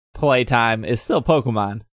Go playtime is still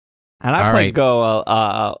Pokemon, and I All play right. Go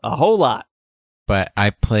a whole lot. But I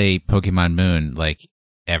play Pokemon Moon like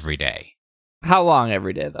every day. How long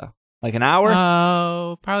every day though? Like an hour?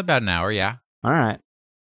 Oh, probably about an hour, yeah. All right.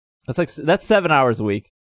 That's 7 hours a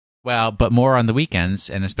week. Well, but more on the weekends,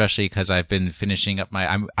 and especially because I've been finishing up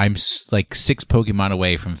I'm like 6 Pokemon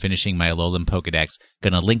away from finishing my Alolan Pokedex.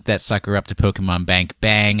 Gonna link that sucker up to Pokemon Bank,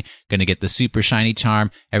 bang. Gonna get the super shiny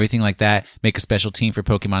charm, everything like that. Make a special team for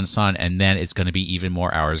Pokemon Sun, and then it's gonna be even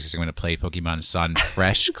more hours because I'm gonna play Pokemon Sun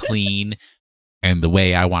fresh, clean, and the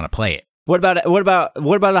way I want to play it. What about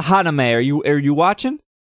the Haname? Are you watching?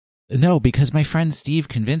 No, because my friend Steve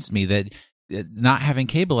convinced me that not having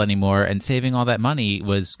cable anymore and saving all that money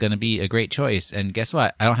was going to be a great choice. And guess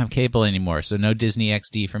what? I don't have cable anymore, so no Disney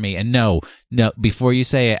XD for me. And no, before you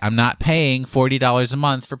say it, I'm not paying $40 a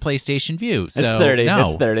month for PlayStation View. So It's 30. no.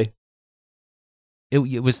 It's 30.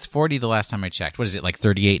 It was 40 the last time I checked. What is it, like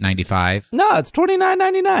 $38.95? No, it's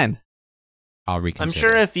 $29.99. I'll I'm reconsider.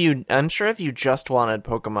 sure if you just wanted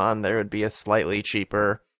Pokemon, there would be a slightly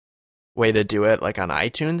cheaper way to do it, like on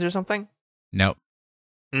iTunes or something. Nope.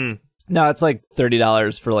 No, it's like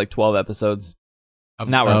 $30 for like 12 episodes.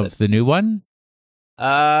 Not worth it. The new one?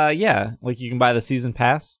 Yeah, like you can buy the season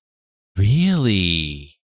pass.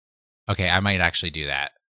 Really? Okay, I might actually do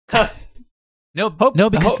that. No, Hope-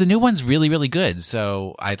 because hope- the new one's really, really good.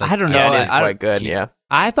 So I don't know. Yeah, it is I quite good. Yeah.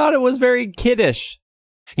 I thought it was very kiddish.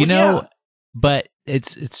 You Well, know, yeah. but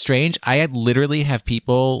it's strange. I literally have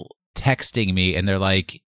people texting me, and they're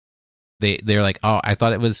like, oh, I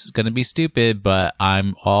thought it was gonna be stupid, but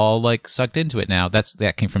I'm all like sucked into it now.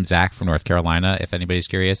 That came from Zach from North Carolina. If anybody's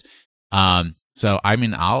curious, so I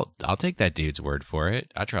mean, I'll take that dude's word for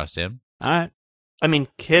it. I trust him. All right. I mean,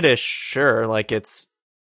 kiddish, sure. Like it's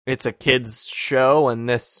a kids show, and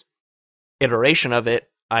this iteration of it,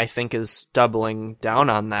 I think, is doubling down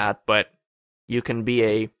on that. But you can be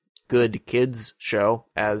a good kids show,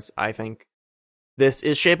 as I think this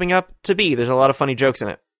is shaping up to be. There's a lot of funny jokes in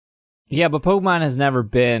it. Yeah, but Pokemon has never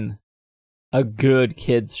been a good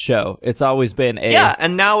kids show. It's always been a Yeah,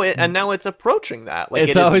 and now it's approaching that. Like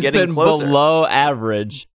it's it is always getting been closer. below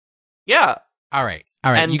average. Yeah, All right.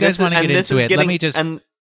 and You guys want to get into it? Let me just and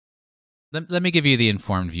let me give you the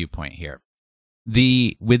informed viewpoint here.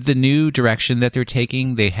 With the new direction that they're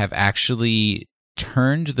taking, they have actually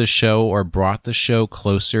turned the show or brought the show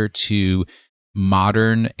closer to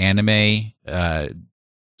modern anime,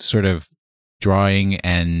 sort of drawing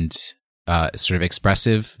and sort of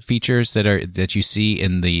expressive features that you see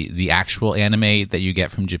in the actual anime that you get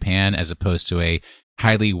from Japan, as opposed to a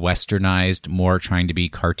highly westernized, more trying to be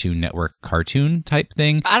Cartoon Network cartoon type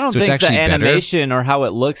thing. I don't So it's think the actually better. animation or how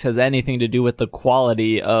it looks has anything to do with the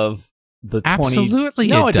quality of the 20... Absolutely,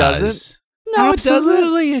 No, it doesn't. does. No, it doesn't.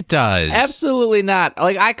 Absolutely, it does. Absolutely not.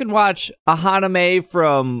 Like, I could watch a Haname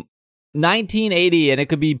from 1980 and it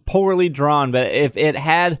could be poorly drawn, but if it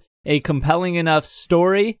had a compelling enough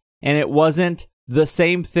story and it wasn't the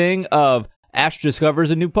same thing of Ash discovers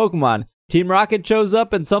a new Pokemon, Team Rocket shows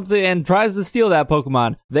up and tries to steal that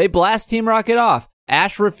Pokemon. They blast Team Rocket off.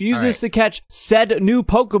 Ash refuses to catch said new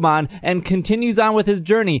Pokemon and continues on with his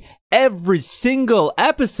journey every single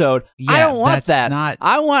episode. I Yeah, don't want that.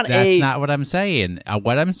 I want That's not what I'm saying.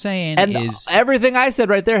 What I'm saying and is everything I said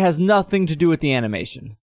right there has nothing to do with the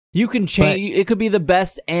animation. You can change. It could be the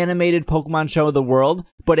best animated Pokemon show in the world,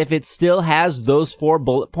 but if it still has those 4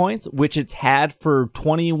 bullet points, which it's had for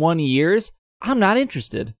 21 years, I'm not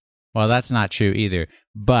interested. well, that's not true either.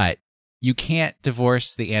 but you can't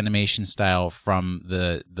divorce the animation style from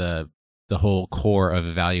the whole core of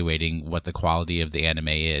evaluating what the quality of the anime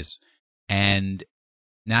is. And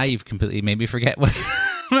now you've completely made me forget what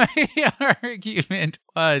my argument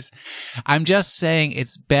was. I'm just saying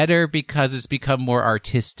it's better because it's become more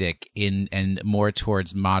artistic and more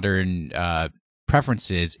towards modern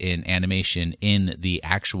preferences in animation in the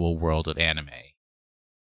actual world of anime.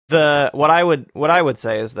 What I would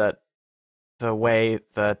say is that the way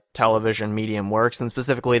the television medium works, and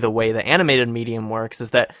specifically the way the animated medium works,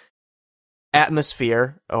 is that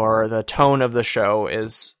atmosphere or the tone of the show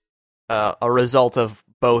is a result of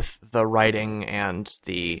both the writing and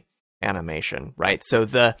the animation, right? So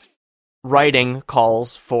the writing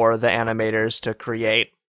calls for the animators to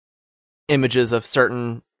create images of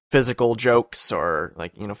certain physical jokes or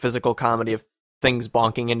physical comedy of things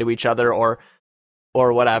bonking into each other or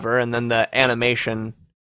whatever, and then the animation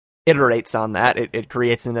iterates on that. It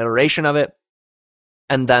creates an iteration of it,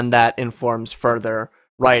 and then that informs further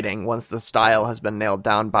writing. Once the style has been nailed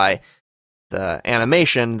down by the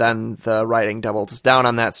animation, then the writing doubles down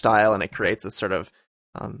on that style, and it creates a sort of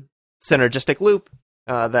synergistic loop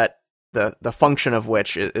that the function of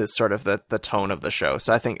which is sort of the tone of the show.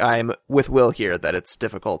 So I think I'm with Will here that it's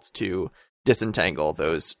difficult to disentangle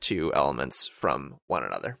those two elements from one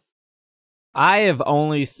another. I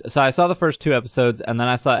saw the first 2 episodes, and then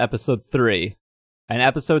I saw episode 3. And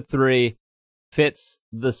episode 3 fits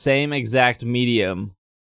the same exact medium,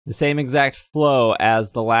 the same exact flow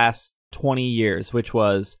as the last 20 years, which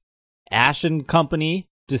was Ash and company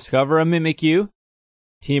discover a Mimikyu.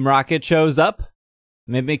 Team Rocket shows up.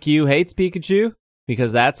 Mimikyu hates Pikachu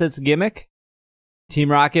because that's its gimmick.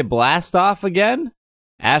 Team Rocket blast off again.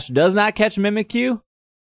 Ash does not catch Mimikyu.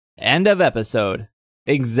 End of episode.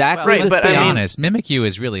 Exactly the let's same. be honest, Mimikyu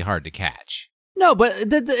is really hard to catch. No,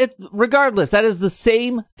 but regardless, that is the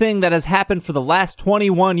same thing that has happened for the last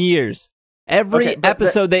 21 years. Every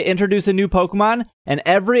episode they introduce a new Pokemon, and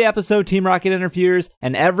every episode Team Rocket interferes,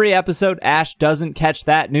 and every episode Ash doesn't catch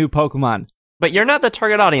that new Pokemon. But you're not the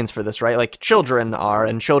target audience for this, right? Like, children are,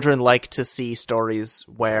 and children like to see stories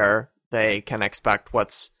where they can expect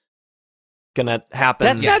what's gonna happen.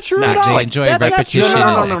 That's not true next. at all. They enjoy That's not repetition. true at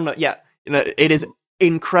all. No. Yeah, it is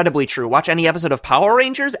incredibly true. Watch any episode of Power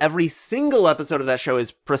Rangers. Every single episode of that show is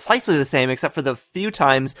precisely the same, except for the few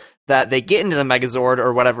times that they get into the Megazord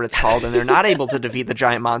or whatever it's called, and they're not able to defeat the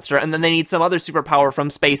giant monster, and then they need some other superpower from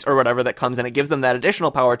space or whatever that comes, and it gives them that additional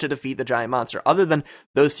power to defeat the giant monster. Other than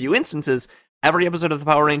those few instances, every episode of the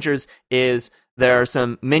Power Rangers is there are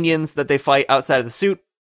some minions that they fight outside of the suit,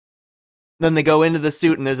 then they go into the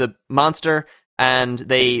suit and there's a monster, and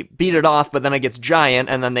they beat it off, but then it gets giant,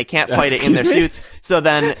 and then they can't fight it in their suits. So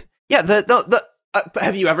then, yeah,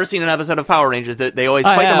 have you ever seen an episode of Power Rangers? They always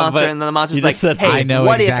fight the monster, and then the monster's like, "Hey, I know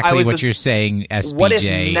what exactly if I was what you're saying,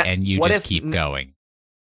 SBJ, and you just keep going."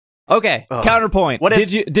 Okay, counterpoint.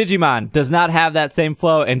 Digimon does not have that same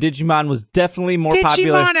flow, and Digimon was definitely more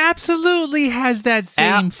popular. Digimon absolutely has that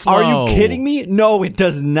same flow. Are you kidding me? No, it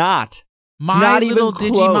does not. My Not little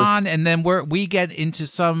even close. Digimon, and then we get into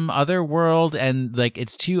some other world, and like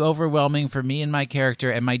it's too overwhelming for me and my character,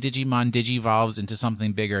 and my Digimon digivolves into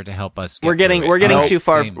something bigger to help us. We're getting too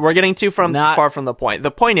far. We're getting too far from the point. The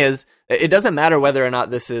point is, it doesn't matter whether or not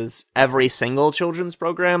this is every single children's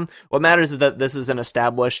program. What matters is that this is an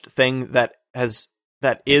established thing that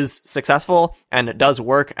is successful, and it does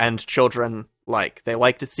work, and children they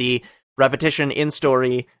like to see repetition in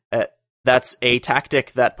story. That's a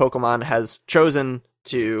tactic that Pokemon has chosen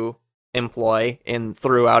to employ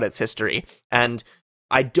throughout its history. And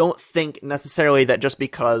I don't think necessarily that just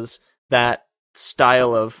because that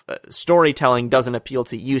style of storytelling doesn't appeal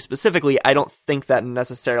to you specifically, I don't think that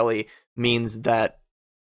necessarily means that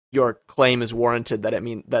your claim is warranted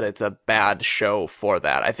that it's a bad show for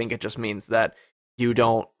that. I think it just means that you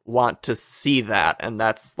don't want to see that, and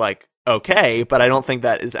that's okay, but I don't think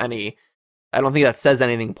that says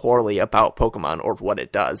anything poorly about Pokemon or what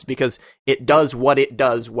it does, because it does what it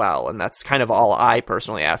does well, and that's kind of all I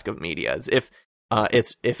personally ask of media. Is if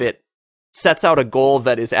it sets out a goal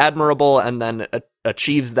that is admirable and then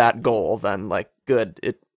achieves that goal, then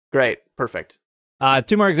great, perfect.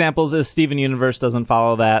 2 more examples is Steven Universe doesn't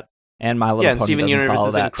follow that, and My Little Pony Steven doesn't Universe follow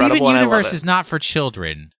is that. incredible. Steven and I love Universe it. is not for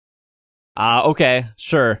children. Okay,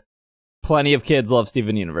 sure. Plenty of kids love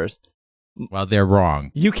Steven Universe. Well, they're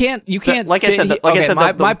wrong. You can't. Like I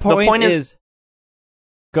said, my point is.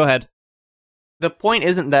 Go ahead. The point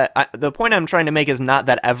isn't that. The point I'm trying to make is not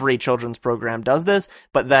that every children's program does this,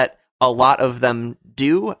 but that a lot of them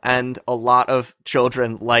do, and a lot of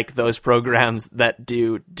children like those programs that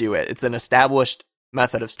do it. It's an established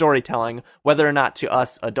method of storytelling. Whether or not to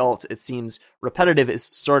us adults it seems repetitive is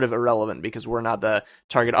sort of irrelevant because we're not the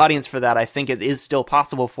target audience for that. I think it is still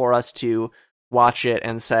possible for us to watch it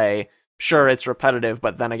and say, sure, it's repetitive,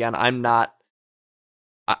 but then again, I'm not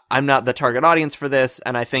the target audience for this,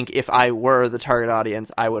 and I think if I were the target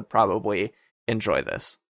audience, I would probably enjoy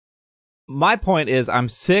this. My point is, I'm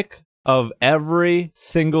sick of every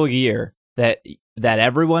single year that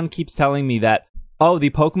everyone keeps telling me that, oh,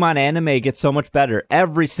 the Pokemon anime gets so much better.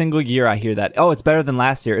 Every single year I hear that. Oh, it's better than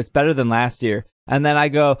last year. It's better than last year. And then I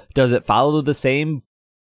go, does it follow the same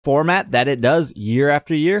format that it does year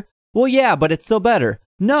after year? Well, yeah, but it's still better.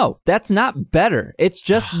 No, that's not better. It's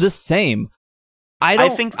just the same. I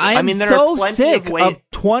am so sick of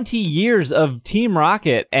 20 years of Team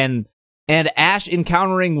Rocket and Ash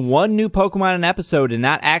encountering one new Pokemon an episode and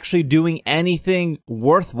not actually doing anything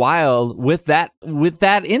worthwhile with that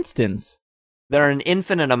instance. There are an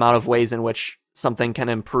infinite amount of ways in which something can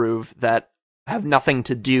improve that have nothing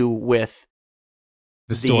to do with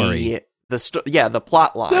the story. The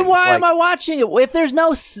plot line. Then why am I watching it? If there's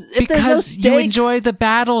no stakes? Because you enjoy the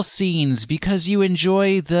battle scenes, because you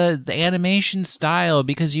enjoy the animation style,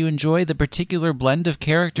 because you enjoy the particular blend of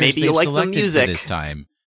characters they've selected for this time.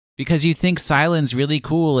 Because you think Silent's really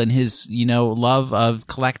cool and his, love of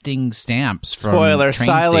collecting stamps from Spoiler, train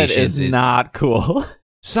Silent stations is not cool.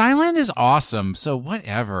 Silent is awesome, so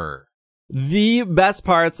whatever. The best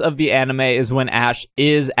parts of the anime is when Ash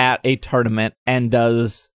is at a tournament and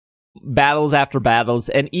does battles after battles,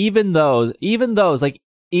 and even those, like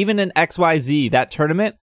even in XYZ, that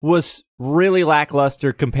tournament was really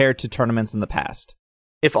lackluster compared to tournaments in the past.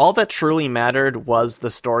 If all that truly mattered was the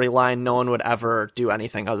storyline, no one would ever do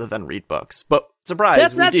anything other than read books. But surprise,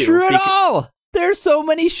 that's not true at all. There's so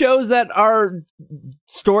many shows that are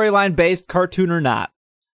storyline based, cartoon or not.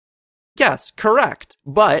 Yes, correct.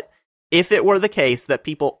 But if it were the case that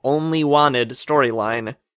people only wanted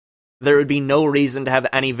storyline, there would be no reason to have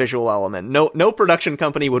any visual element. No production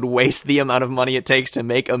company would waste the amount of money it takes to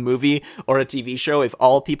make a movie or a TV show if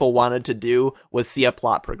all people wanted to do was see a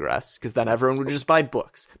plot progress, because then everyone would just buy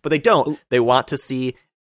books. But they don't. They want to see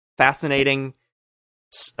fascinating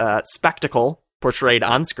spectacle portrayed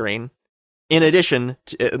on screen, in addition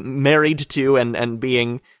to married to and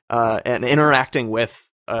being and interacting with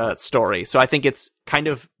a story. So I think it's kind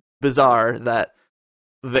of bizarre that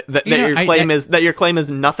your claim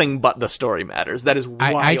is nothing but the story matters. That is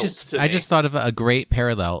wild. I just thought of a great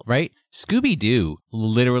parallel, right? Scooby-Doo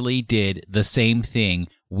literally did the same thing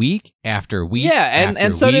week after week. Yeah,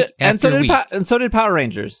 and so did Power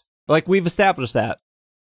Rangers. Like, we've established that.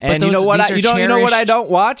 And you know what I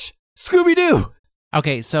don't watch? Scooby-Doo.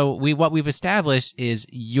 Okay, so what we've established is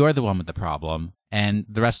you're the one with the problem, and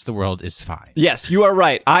the rest of the world is fine. Yes, you are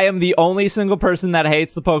right. I am the only single person that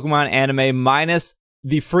hates the Pokemon anime, minus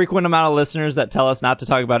the frequent amount of listeners that tell us not to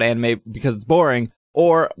talk about anime because it's boring,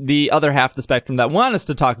 or the other half of the spectrum that want us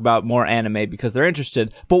to talk about more anime because they're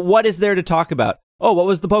interested. But what is there to talk about? Oh, what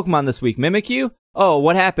was the Pokemon this week? Mimikyu? Oh,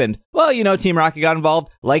 what happened? Well, Team Rocket got involved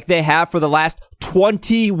like they have for the last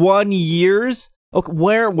 21 years. Okay,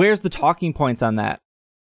 where's the talking points on that?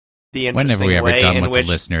 The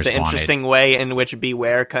interesting way in which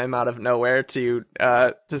Beware came out of nowhere to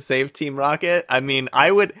save Team Rocket. I mean,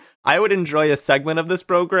 I would enjoy a segment of this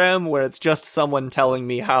program where it's just someone telling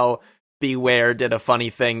me how Beware did a funny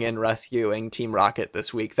thing in rescuing Team Rocket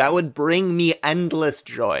this week. That would bring me endless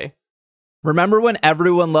joy. Remember when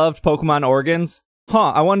everyone loved Pokemon Organs?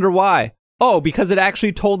 I wonder why. Oh, because it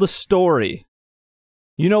actually told a story.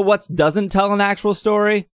 You know what doesn't tell an actual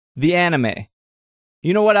story? The anime.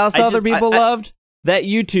 You know what else other people loved? That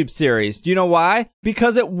YouTube series. Do you know why?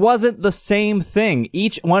 Because it wasn't the same thing.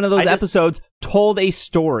 Each one of those episodes told a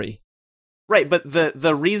story. Right, but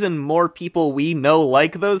the reason more people we know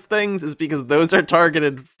like those things is because those are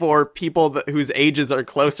targeted for people whose ages are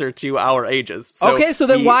closer to our ages. So okay, so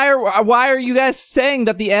then why are you guys saying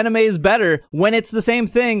that the anime is better when it's the same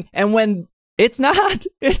thing, and when it's not?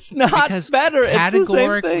 It's not because better. It's the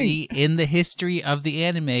same thing. In the history of the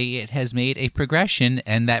anime, it has made a progression,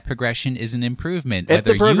 and that progression is an improvement. If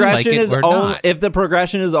the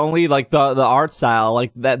progression is only like the art style,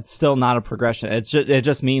 like that's still not a progression. It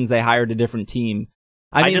just means they hired a different team.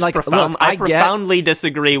 I profoundly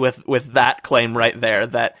disagree with that claim right there.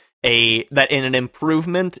 That in an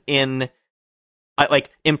improvement in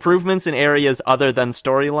improvements in areas other than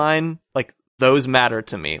storyline, like those matter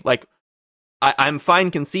to me. Like, I'm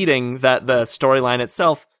fine conceding that the storyline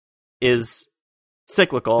itself is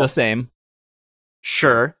cyclical. The same.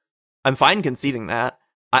 Sure. I'm fine conceding that.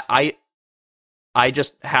 I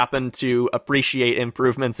just happen to appreciate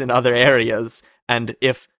improvements in other areas, and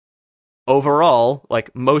if overall,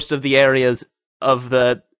 like most of the areas of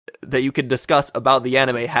that you could discuss about the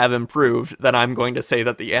anime have improved, then I'm going to say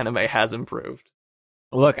that the anime has improved.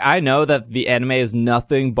 Look, I know that the anime is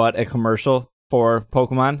nothing but a commercial for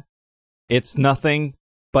Pokemon. It's nothing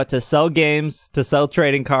but to sell games, to sell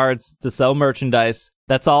trading cards, to sell merchandise.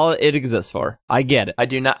 That's all it exists for. I get it. I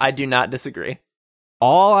do not disagree.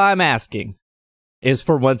 All I'm asking is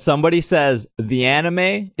for when somebody says the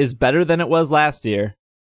anime is better than it was last year,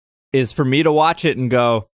 is for me to watch it and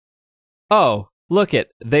go, oh, look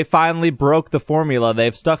it, they finally broke the formula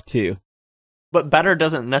they've stuck to. But better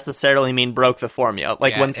doesn't necessarily mean broke the formula.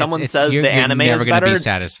 Like when someone says you're the anime never is gonna better, be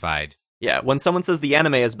satisfied. yeah, when someone says the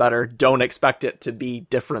anime is better, don't expect it to be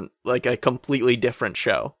different, like a completely different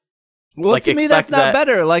show. Well, like, to me, that's not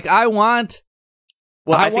better. Like, I want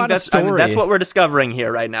I think want a story. that's what we're discovering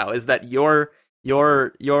here right now, is that your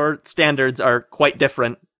standards are quite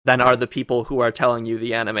different than are the people who are telling you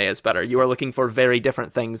the anime is better. You are looking for very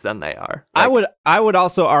different things than they are. Like, I would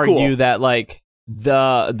also argue cool. that like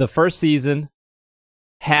the first season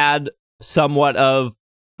had somewhat of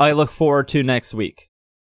I look forward to next week.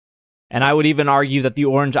 And I would even argue that the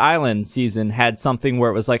Orange Island season had something where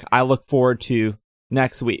it was like I look forward to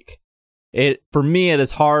next week. For me it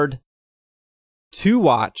is hard to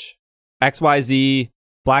watch XYZ,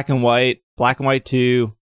 Black and White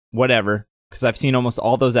 2, whatever, because I've seen almost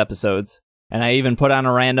all those episodes. And I even put on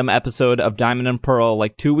a random episode of Diamond and Pearl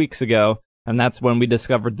like 2 weeks ago, and that's when we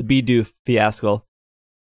discovered the Bidoof fiasco.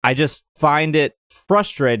 I just find it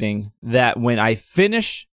frustrating that when I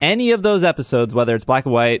finish any of those episodes, whether it's Black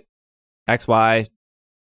and White, XY,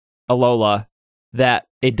 Alola, that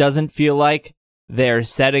it doesn't feel like they're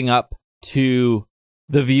setting up to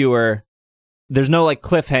the viewer. There's no like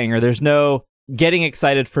cliffhanger. There's no getting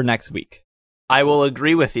excited for next week. I will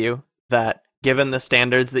agree with you that given the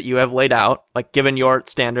standards that you have laid out, like given your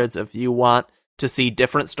standards of you want to see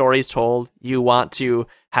different stories told, you want to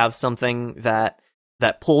have something that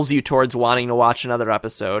pulls you towards wanting to watch another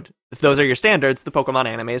episode. If those are your standards, the Pokemon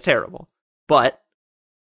anime is terrible. But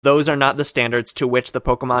those are not the standards to which the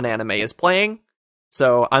Pokemon anime is playing.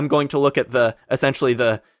 So I'm going to look at essentially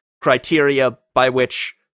the criteria by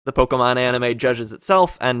which the Pokemon anime judges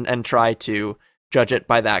itself and try to judge it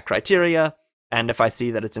by that criteria. And if I see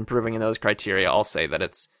that it's improving in those criteria, I'll say that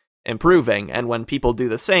it's improving. And when people do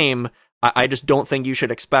the same, I just don't think you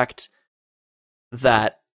should expect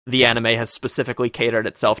that the anime has specifically catered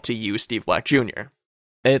itself to you, Steve Black Jr.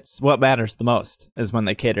 It's what matters the most is when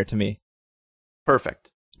they cater to me.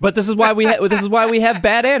 Perfect. But this is why we have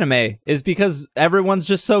bad anime, is because everyone's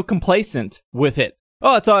just so complacent with it.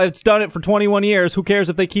 Oh, it's done it for 21 years. Who cares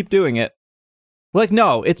if they keep doing it? Like,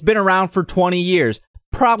 no, it's been around for 20 years.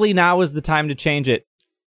 Probably now is the time to change it.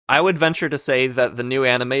 I would venture to say that the new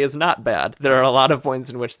anime is not bad. There are a lot of points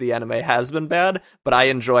in which the anime has been bad, but I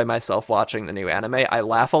enjoy myself watching the new anime. I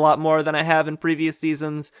laugh a lot more than I have in previous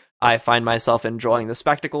seasons. I find myself enjoying the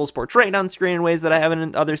spectacles portrayed on screen in ways that I haven't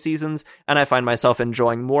in other seasons, and I find myself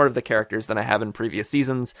enjoying more of the characters than I have in previous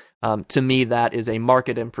seasons. To me, that is a marked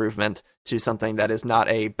improvement to something that is not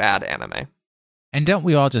a bad anime. And don't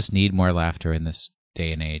we all just need more laughter in this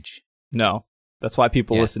day and age? No. That's why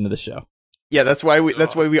people Yes. listen to the show. Yeah, that's why we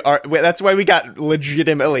got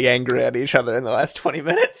legitimately angry at each other in the last 20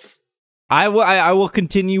 minutes. I will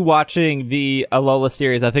continue watching the Alola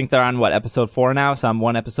series. I think they're on, episode 4 now, so I'm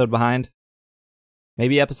one episode behind.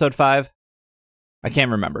 Maybe episode 5? I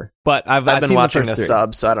can't remember. But I've been seen watching the the first 3.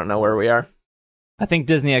 sub, so I don't know where we are. I think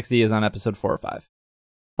Disney XD is on episode 4 or 5.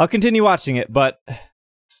 I'll continue watching it, but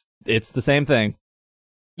it's the same thing.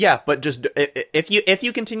 Yeah, but just if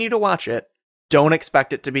you continue to watch it, don't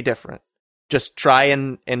expect it to be different. Just try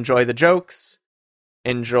and enjoy the jokes,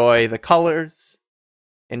 enjoy the colors,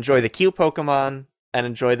 enjoy the cute Pokemon, and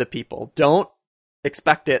enjoy the people. Don't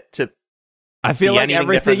expect it to. I feel be like anything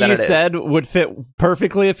everything different than you it is. said would fit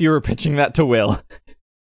perfectly if you were pitching that to Will.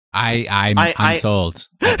 I'm sold.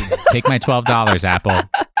 Take my $12, Apple.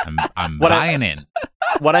 I'm buying in.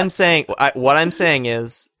 What I'm saying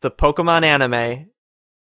is the Pokemon anime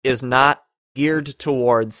is not geared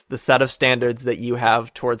towards the set of standards that you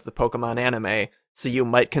have towards the Pokemon anime, so you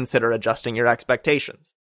might consider adjusting your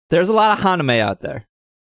expectations. There's a lot of Haname out there.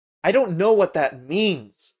 I don't know what that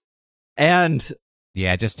means. And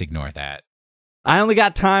Yeah, just ignore that. I only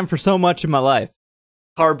got time for so much in my life.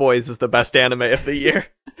 Carboys is the best anime of the year.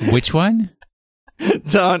 Which one?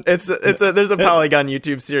 Don't. There's a Polygon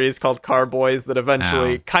YouTube series called Carboys that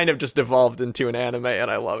eventually kind of just evolved into an anime,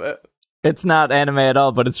 and I love it. It's not anime at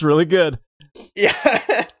all, but it's really good. Yeah.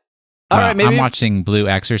 All right, maybe I'm watching Blue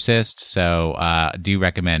Exorcist, so do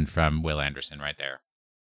recommend from Will Anderson right there.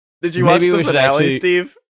 Did you watch Maybe the we should finale, actually-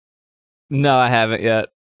 Steve? No, I haven't yet.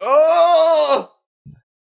 Oh!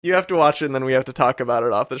 You have to watch it, and then we have to talk about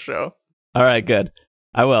it off the show. All right, good.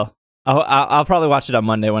 I will. I'll probably watch it on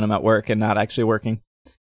Monday when I'm at work and not actually working.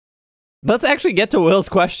 Let's actually get to Will's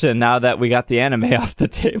question now that we got the anime off the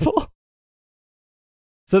table.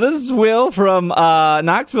 So this is Will from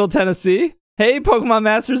Knoxville, Tennessee. Hey, Pokemon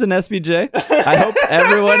Masters and SBJ. I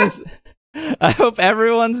hope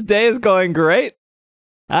everyone's day is going great.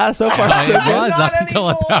 So far, so It good. was Not up until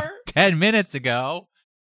anymore. about 10 minutes ago.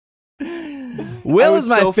 Will I was is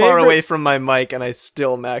my so favorite. far away from my mic, and I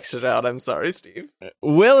still maxed it out. I'm sorry, Steve.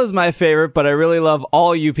 Will is my favorite, but I really love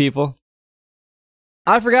all you people.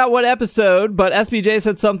 I forgot what episode, but SBJ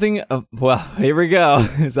said something. Well, here we go.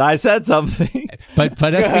 I said something. But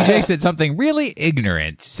SBJ said something really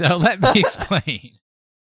ignorant, so let me explain.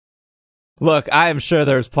 Look, I am sure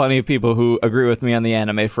there's plenty of people who agree with me on the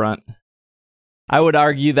anime front. I would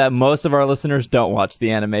argue that most of our listeners don't watch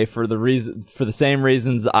the anime for the same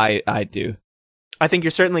reasons I do. I think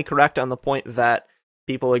you're certainly correct on the point that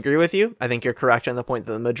people agree with you. I think you're correct on the point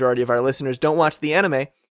that the majority of our listeners don't watch the anime.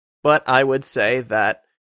 But I would say that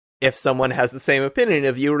if someone has the same opinion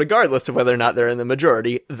of you, regardless of whether or not they're in the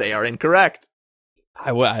majority, they are incorrect.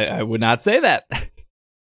 I would not say that.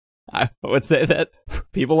 I would say that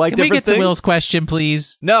people like Can we different get to things. Will's question,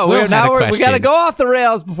 please? No, Will we had a got to question. go off the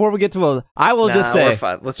rails before we get to Will. I will just We're say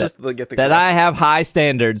fine. Let's just get the that I have high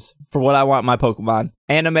standards for what I want in my Pokemon,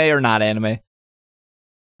 anime or not anime.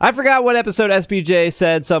 I forgot what episode SBJ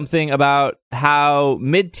said something about how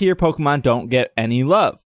mid-tier Pokemon don't get any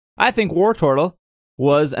love. I think Wartortle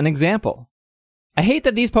was an example. I hate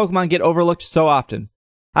that these Pokemon get overlooked so often.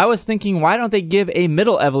 I was thinking, why don't they give a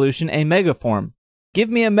middle evolution a Mega form? Give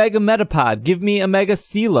me a Mega Metapod. Give me a Mega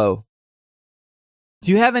Silo.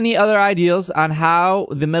 Do you have any other ideas on how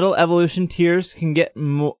the middle evolution tiers can get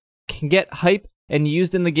hype and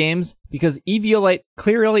used in the games? Because Eviolite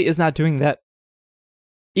clearly is not doing that.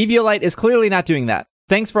 Eviolite is clearly not doing that.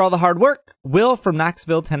 Thanks for all the hard work. Will from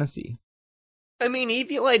Knoxville, Tennessee. I mean,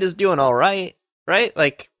 Eviolite is doing all right, right?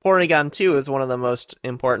 Like, Porygon 2 is one of the most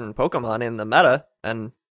important Pokemon in the meta,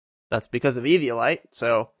 and that's because of Eviolite.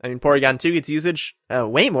 So, I mean, Porygon 2 gets usage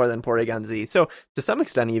way more than Porygon Z. So, to some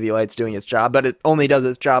extent, Eviolite's doing its job, but it only does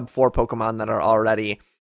its job for Pokemon that are already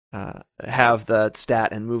have the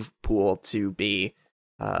stat and move pool to be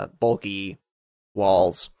bulky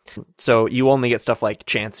walls. So, you only get stuff like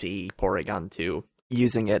Chansey, Porygon 2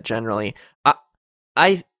 using it generally.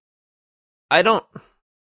 I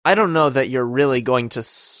don't know that you're really going to.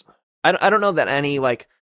 I don't know that any like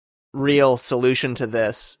real solution to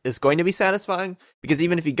this is going to be satisfying, because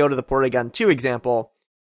even if you go to the Porygon 2 example,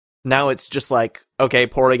 now it's just like, okay,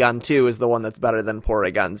 Porygon 2 is the one that's better than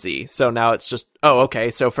Porygon Z. So now it's just, oh,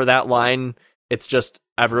 okay, so for that line, it's just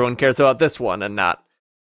everyone cares about this one and not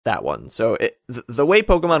that one. So the way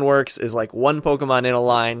Pokemon works is like one Pokemon in a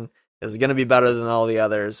line is going to be better than all the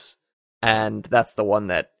others, and that's the one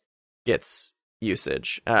that gets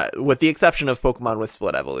usage, with the exception of Pokemon with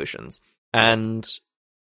split evolutions. And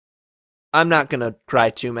I'm not gonna cry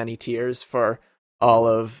too many tears for all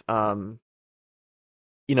of all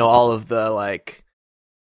of the like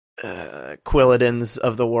Quilladins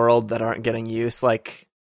of the world that aren't getting use. Like,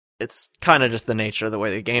 it's kind of just the nature of the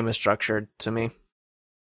way the game is structured to me.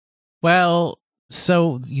 Well,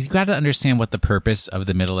 so you got to understand what the purpose of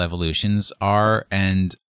the middle evolutions are,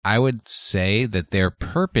 and I would say that their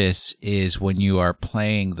purpose is when you are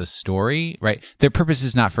playing the story, right? Their purpose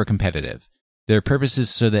is not for competitive. Their purpose is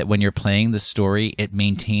so that when you're playing the story, it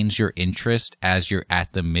maintains your interest as you're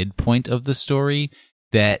at the midpoint of the story,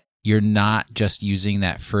 that you're not just using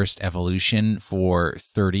that first evolution for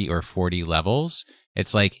 30 or 40 levels.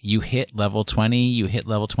 It's like you hit level 20, you hit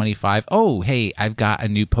level 25. Oh, hey, I've got a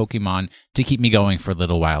new Pokemon to keep me going for a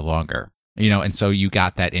little while longer. And so you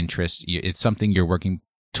got that interest. It's something you're working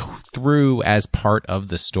through as part of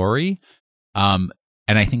the story. And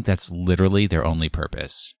I think that's literally their only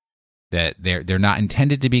purpose. That they're not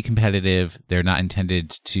intended to be competitive. They're not intended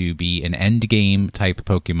to be an end game type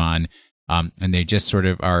Pokemon. And they just sort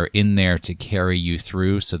of are in there to carry you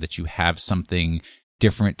through so that you have something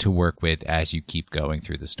different to work with as you keep going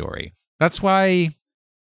through the story. That's why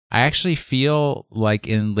I actually feel like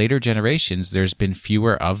in later generations, there's been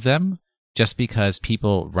fewer of them just because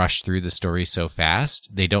people rush through the story so fast.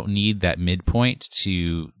 They don't need that midpoint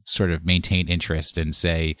to sort of maintain interest and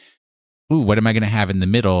say, ooh, what am I going to have in the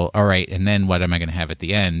middle? All right, and then what am I going to have at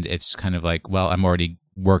the end? It's kind of like, well, I'm already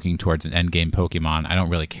working towards an endgame Pokemon. I don't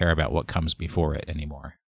really care about what comes before it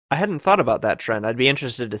anymore. I hadn't thought about that trend. I'd be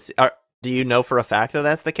interested to see. Do you know for a fact that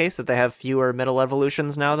that's the case, that they have fewer middle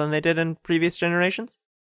evolutions now than they did in previous generations?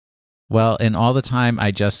 Well, in all the time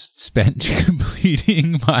I just spent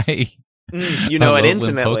completing my You know it Alolan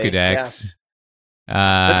intimately. Pokedex.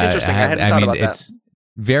 That's interesting. I hadn't thought about that. It's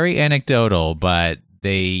very anecdotal, but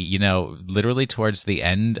they, literally towards the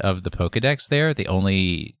end of the Pokedex there, the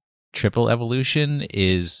only triple evolution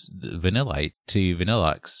is Vanillite to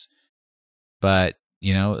Vanillux. But,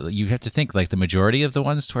 you have to think, like, the majority of the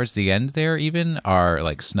ones towards the end there even are,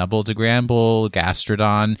 like, Snubbull to Gramble,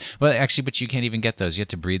 Gastrodon. Well, actually, but you can't even get those. You have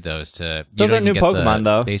to breed those to... Those are new Pokemon,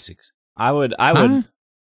 though. Basics. I would.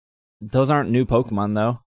 Those aren't new Pokemon,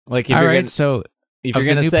 though. Like, if All you're right, gonna, so... if you're Of the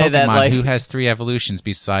gonna new say Pokemon, that, like, who has 3 evolutions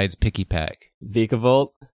besides Pikipek?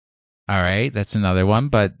 Vikavolt. All right, that's another one.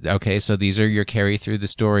 But okay, so these are your carry through the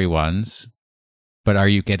story ones. But are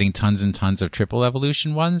you getting tons and tons of triple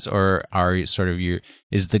evolution ones, or are you sort of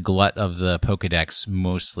is the glut of the Pokedex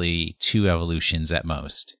mostly 2 evolutions at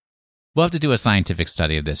most? We'll have to do a scientific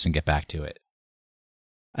study of this and get back to it.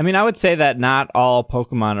 I mean, I would say that not all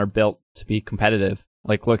Pokemon are built to be competitive.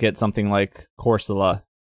 Like, look at something like Corsola.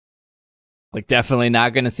 Like, definitely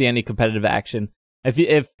not going to see any competitive action.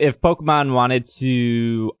 If Pokemon wanted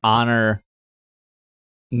to honor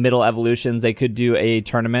middle evolutions, they could do a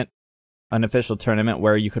tournament, an official tournament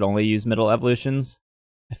where you could only use middle evolutions.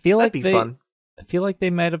 I feel That'd like be fun. I feel like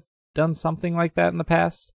they might have done something like that in the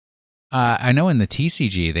past. I know in the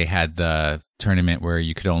TCG they had the tournament where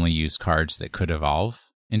you could only use cards that could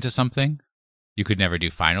evolve into something. You could never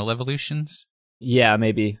do final evolutions. Yeah,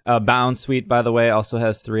 maybe. Bound Sweet, by the way, also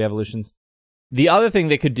has 3 evolutions. The other thing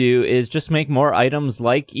they could do is just make more items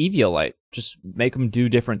like Eviolite. Just make them do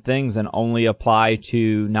different things and only apply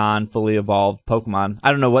to non-fully evolved Pokemon.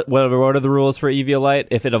 I don't know, what are the rules for Eviolite?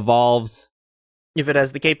 If it evolves... If it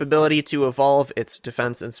has the capability to evolve, its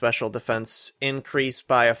defense and special defense increase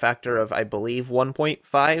by a factor of, I believe,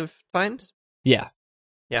 1.5 times? Yeah.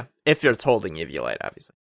 Yeah, if it's holding Eviolite,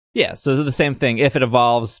 obviously. Yeah, so the same thing. If it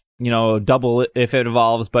evolves, double it. If it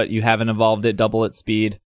evolves, but you haven't evolved it, double its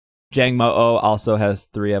speed. Jangmo-O also has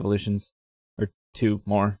 3 evolutions. Or 2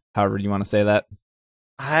 more, however you want to say that.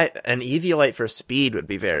 An Eviolite for speed would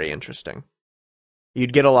be very interesting.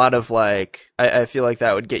 You'd get a lot of, I feel like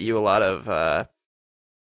that would get you a lot of,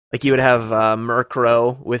 you would have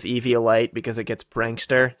Murkrow with Eviolite because it gets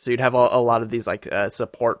Prankster. So you'd have a lot of these,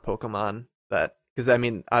 support Pokemon that... Because, I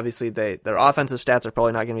mean, obviously their offensive stats are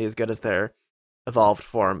probably not going to be as good as their evolved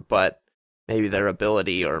form, but maybe their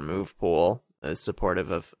ability or move pool is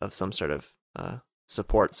supportive of some sort of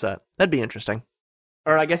support set. That'd be interesting.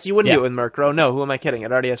 Or I guess you wouldn't do it with Murkrow. No, who am I kidding?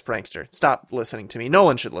 It already has Prankster. Stop listening to me. No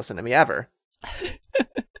one should listen to me, ever.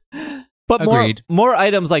 But Agreed. more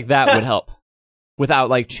items like that would help.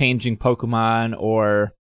 Without, changing Pokemon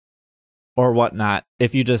or whatnot.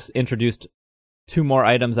 If you just introduced 2 more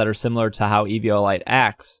items that are similar to how Eviolite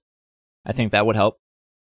acts, I think that would help.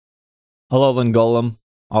 Alolan Golem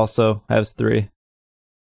also has 3.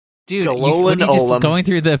 Dude, Alolan you're just Olem. going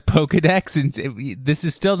through the Pokedex, and this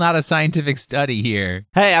is still not a scientific study here.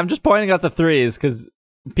 Hey, I'm just pointing out the 3s, because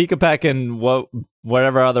Pikipek and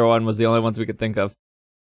whatever other one was the only ones we could think of.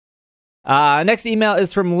 Next email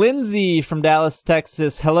is from Lindsay from Dallas,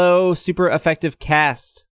 Texas. Hello, super effective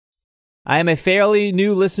cast. I am a fairly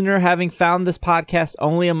new listener, having found this podcast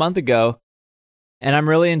only a month ago, and I'm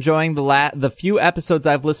really enjoying the few episodes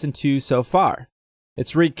I've listened to so far.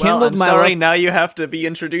 It's rekindled my sorry, love. now you have to be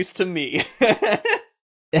introduced to me.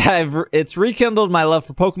 It's rekindled my love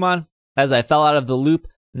for Pokemon as I fell out of the loop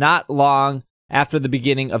not long after the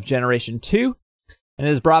beginning of Generation 2, and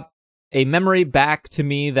it has brought a memory back to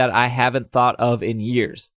me that I haven't thought of in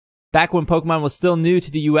years. Back when Pokemon was still new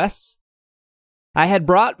to the US, I had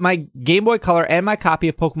brought my Game Boy Color and my copy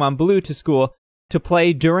of Pokemon Blue to school to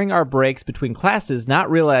play during our breaks between classes,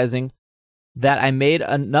 not realizing that I made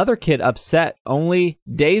another kid upset only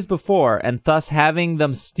days before, and thus having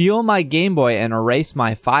them steal my Game Boy and erase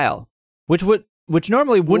my file, which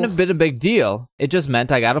normally wouldn't have been a big deal. It just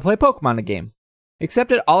meant I got to play Pokemon a game.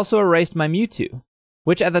 Except it also erased my Mewtwo,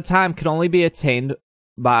 which at the time could only be obtained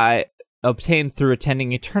through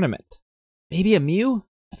attending a tournament. Maybe a Mew?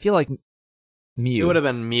 I feel like Mew. It would have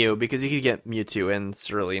been Mew, because you could get Mewtwo in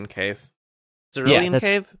Cerulean Cave. Cerulean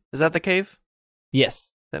Cave? Is that the cave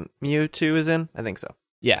Yes. that Mewtwo is in? I think so.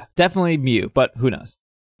 Yeah, definitely Mew, but who knows?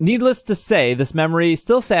 Needless to say, this memory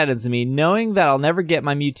still saddens me, knowing that I'll never get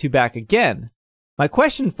my Mewtwo back again. My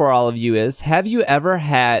question for all of you is, have you ever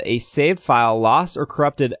had a saved file lost or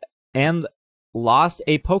corrupted and lost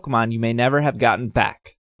a Pokemon you may never have gotten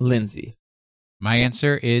back? Lindsay. My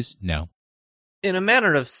answer is no. In a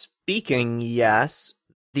manner of speaking, yes.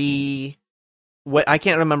 I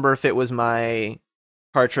can't remember if it was my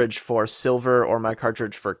cartridge for Silver or my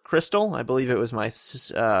cartridge for Crystal. I believe it was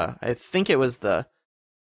I think it was the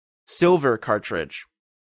Silver cartridge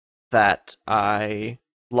that I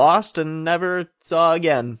lost and never saw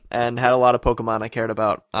again, and had a lot of Pokemon I cared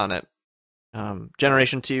about on it.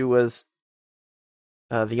 Generation 2 was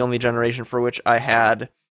the only generation for which I had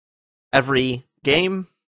every game.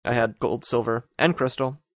 I had Gold, Silver, and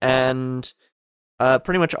Crystal, and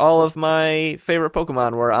pretty much all of my favorite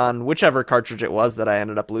Pokemon were on whichever cartridge it was that I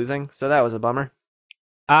ended up losing, so that was a bummer.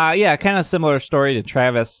 Yeah, kind of similar story to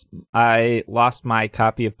Travis. I lost my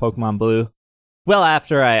copy of Pokemon Blue well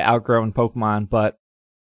after I outgrown Pokemon, but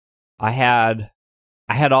I had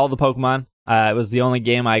all the Pokemon. It was the only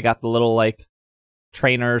game I got the little, like,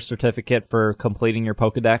 trainer certificate for completing your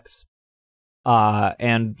Pokedex.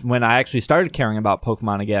 And when I actually started caring about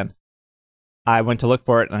Pokemon again, I went to look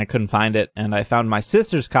for it and I couldn't find it. And I found my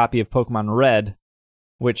sister's copy of Pokemon Red,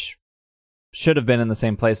 which should have been in the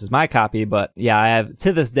same place as my copy. But yeah,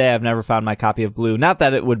 to this day, I've never found my copy of Blue. Not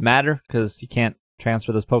that it would matter, because you can't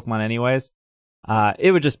transfer those Pokemon anyways.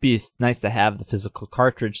 It would just be nice to have the physical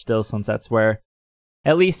cartridge still, since that's where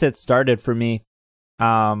at least it started for me.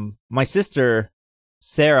 My sister,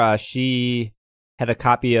 Sarah, she had a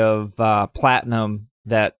copy of Platinum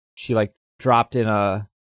that she, like, dropped in a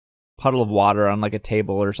puddle of water on, like, a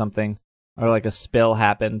table or something, or like a spill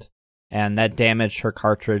happened, and that damaged her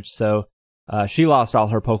cartridge. So she lost all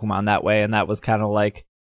her Pokemon that way, and that was kind of like,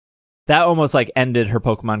 that almost like ended her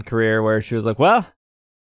Pokemon career, where she was like, well,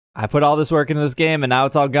 I put all this work into this game and now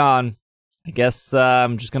it's all gone. I guess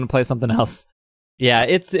I'm just going to play something else. Yeah,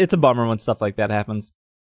 it's a bummer when stuff like that happens.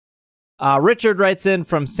 Richard writes in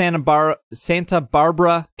from Santa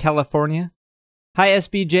Barbara, California. Hi,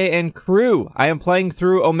 SBJ and crew. I am playing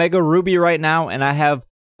through Omega Ruby right now, and I have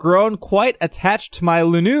grown quite attached to my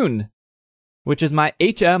Lunoon, which is my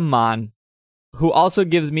HM Mon, who also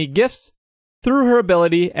gives me gifts through her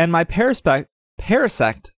ability, and my Parasect,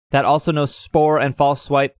 that also knows Spore and False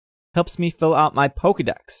Swipe, helps me fill out my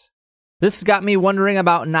Pokedex. This has got me wondering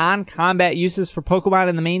about non-combat uses for Pokemon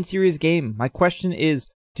in the main series game. My question is,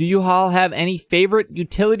 do you all have any favorite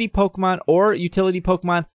utility Pokemon or utility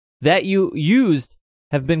Pokemon that you've used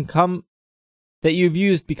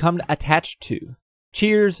become attached to?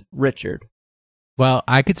 Cheers, Richard. Well,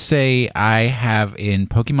 I could say I have in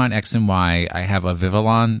Pokemon X and Y, I have a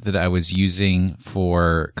Vivillon that I was using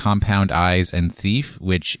for Compound Eyes and Thief,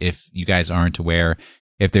 which, if you guys aren't aware,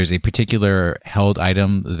 if there's a particular held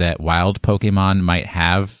item that wild Pokemon might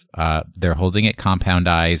have, they're holding it. Compound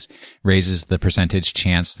Eyes raises the percentage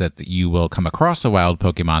chance that you will come across a wild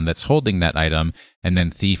Pokemon that's holding that item, and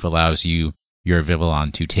then Thief allows your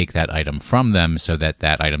Vivillon to take that item from them so that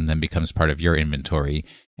that item then becomes part of your inventory.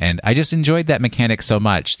 And I just enjoyed that mechanic so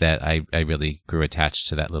much that I really grew attached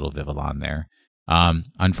to that little Vivillon there.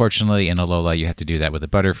 Unfortunately, in Alola, you have to do that with a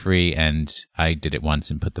Butterfree, and I did it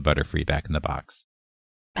once and put the Butterfree back in the box.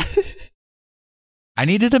 I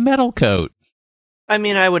needed a metal coat. I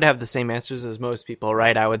mean, I would have the same answers as most people,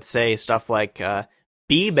 right? I would say stuff like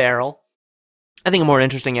B-Barrel. I think a more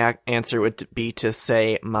interesting answer would be to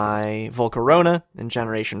say my Volcarona in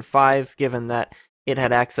Generation 5, given that it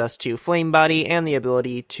had access to Flame Body and the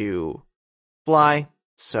ability to fly.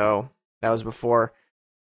 So that was before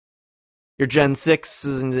your Gen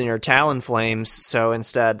 6s and your Talonflames. So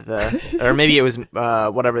instead, or maybe it was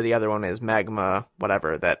whatever the other one is, Magma,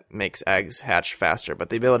 whatever, that makes eggs hatch faster. But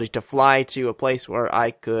the ability to fly to a place where I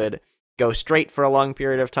could go straight for a long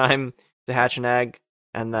period of time to hatch an egg,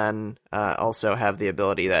 and then also have the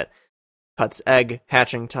ability that cuts egg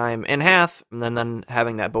hatching time in half, and then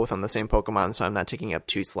having that both on the same Pokemon, so I'm not taking up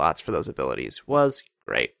 2 slots for those abilities, was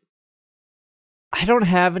great. I don't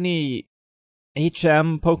have any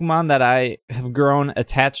HM Pokemon that I have grown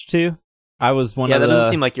attached to. I was one of the... Yeah, that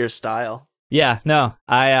doesn't seem like your style. Yeah, no.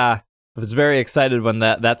 I was very excited when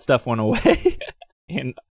that stuff went away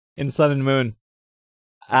in Sun and Moon.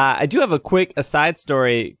 I do have a quick aside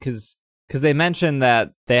story, because they mentioned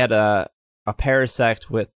that they had a Parasect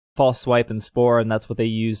with False Swipe and Spore, and that's what they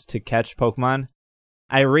used to catch Pokemon.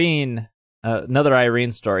 Irene, another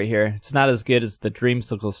Irene story here. It's not as good as the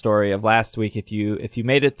Dreamsicle story of last week. If you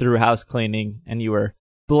made it through house cleaning and you were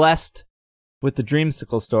blessed with the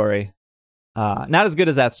Dreamsicle story, not as good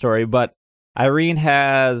as that story, but Irene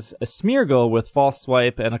has a Smeargle with False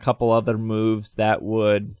Swipe and a couple other moves that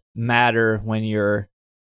would matter when you're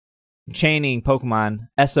chaining Pokemon.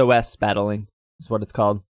 SOS battling is what it's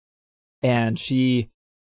called. And she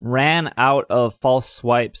ran out of False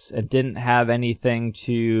Swipes and didn't have anything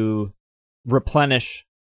to replenish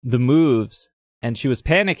the moves, and she was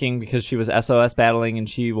panicking because she was SOS battling and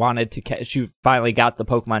she wanted to catch. She finally got the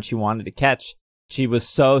Pokemon she wanted to catch. she was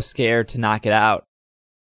so scared to knock it out.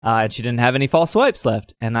 And she didn't have any false swipes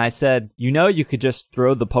left. And I said, you could just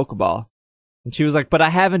throw the Pokeball. And she was like, but I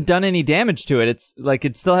haven't done any damage to it. It's like,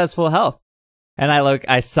 it still has full health. And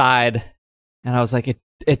I sighed, and I was like,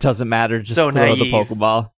 it doesn't matter. Just so throw naive. the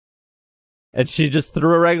Pokeball. And she just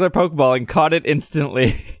threw a regular Pokeball and caught it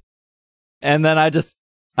instantly. And then I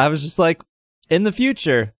was just like, in the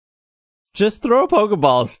future, just throw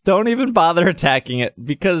Pokeballs. Don't even bother attacking it,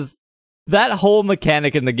 because that whole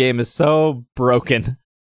mechanic in the game is so broken.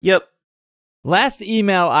 Yep. Last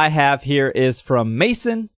email I have here is from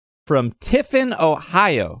Mason from Tiffin,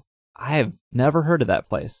 Ohio. I have never heard of that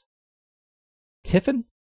place. Tiffin?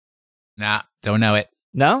 Nah, don't know it.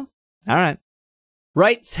 No? All right.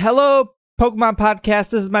 Writes, hello, Pokemon Podcast.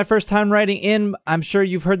 This is my first time writing in. I'm sure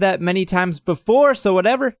you've heard that many times before, so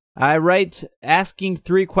whatever. I write asking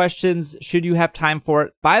 3 questions should you have time for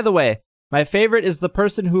it. By the way, my favorite is the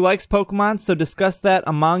person who likes Pokemon, so discuss that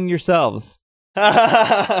among yourselves.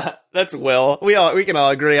 That's Will. We can all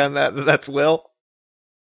agree on that. That's Will.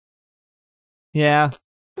 Yeah.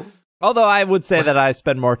 Although I would say that I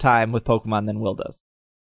spend more time with Pokemon than Will does.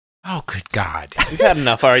 Oh, good God. We've had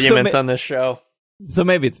enough arguments on this show. So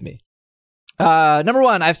maybe it's me. Number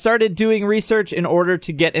 1, I've started doing research in order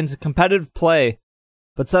to get into competitive play.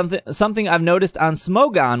 But something I've noticed on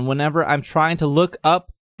Smogon, whenever I'm trying to look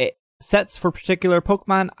up sets for particular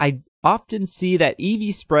Pokemon, I often see that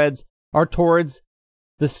EV spreads are towards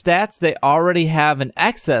the stats they already have an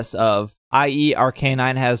excess of, i.e.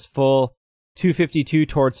 Arcanine has full 252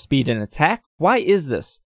 towards speed and attack. Why is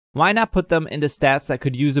this? Why not put them into stats that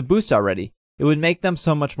could use a boost already? It would make them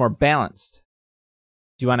so much more balanced.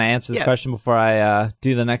 Do you want to answer this question before I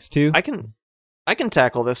do the next 2? I can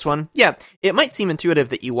tackle this one. Yeah, it might seem intuitive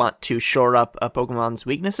that you want to shore up a Pokemon's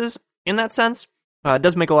weaknesses in that sense. It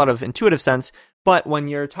does make a lot of intuitive sense, but when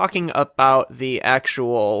you're talking about the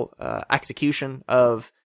actual execution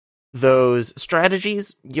of those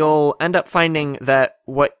strategies, you'll end up finding that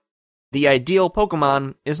what the ideal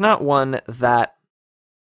Pokemon is not one that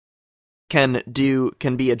can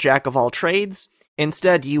be a jack of all trades.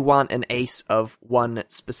 Instead, you want an ace of one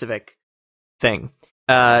specific thing.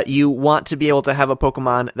 You want to be able to have a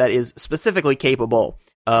Pokemon that is specifically capable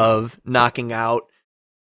of knocking out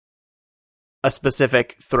a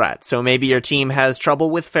specific threat. So maybe your team has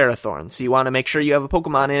trouble with Ferrothorn, so you want to make sure you have a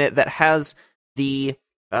Pokemon in it that has the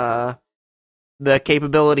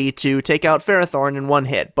capability to take out Ferrothorn in one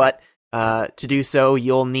hit. But to do so,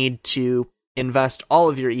 you'll need to invest all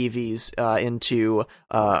of your EVs into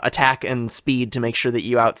attack and speed to make sure that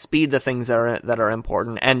you outspeed the things that are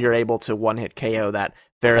important, and you're able to one-hit KO that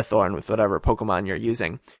Ferrothorn with whatever Pokemon you're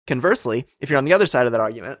using. Conversely, if you're on the other side of that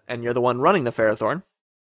argument, and you're the one running the Ferrothorn,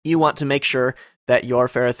 you want to make sure that your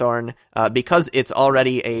Ferrothorn, because it's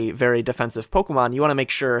already a very defensive Pokemon, you want to make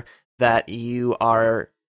sure that you are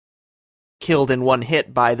killed in one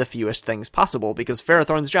hit by the fewest things possible, because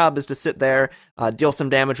Ferrothorn's job is to sit there, deal some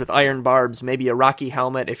damage with Iron Barbs, maybe a Rocky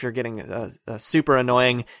Helmet if you're getting super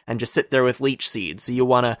annoying, and just sit there with Leech Seed. So you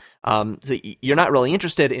want to, so you're not really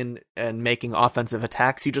interested in making offensive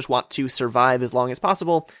attacks. You just want to survive as long as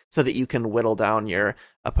possible so that you can whittle down your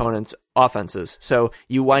opponent's offenses. So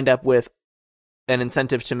you wind up with an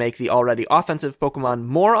incentive to make the already offensive Pokemon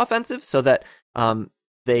more offensive so that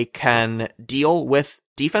they can deal with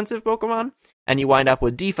defensive Pokemon, and you wind up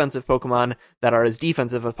with defensive Pokemon that are as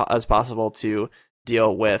defensive as possible to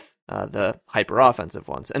deal with the hyper-offensive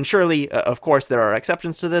ones. And surely, of course, there are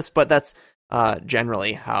exceptions to this, but that's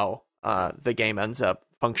generally how the game ends up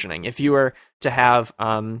functioning. If you were to have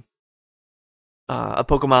a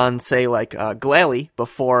Pokemon, say, like Glalie,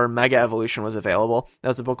 before Mega Evolution was available, that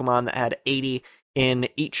was a Pokemon that had 80 in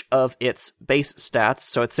each of its base stats,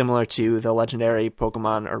 so it's similar to the legendary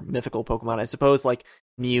Pokemon, or mythical Pokemon, I suppose, like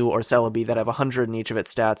Mew or Celebi, that have 100 in each of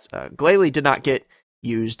its stats. Glalie did not get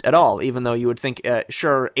used at all, even though you would think,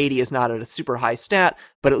 sure, 80 is not a super high stat,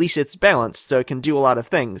 but at least it's balanced, so it can do a lot of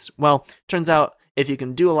things. Well, turns out, if you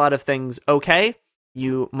can do a lot of things okay,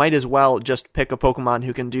 you might as well just pick a Pokemon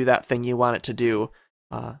who can do that thing you want it to do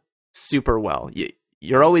super well.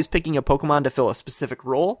 You're always picking a Pokemon to fill a specific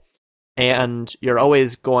role, and you're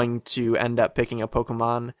always going to end up picking a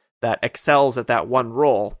Pokemon that excels at that one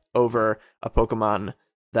role over a Pokemon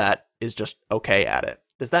that is just okay at it.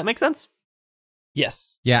 Does that make sense?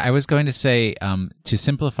 Yes. Yeah, I was going to say, to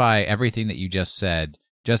simplify everything that you just said,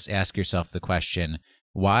 just ask yourself the question,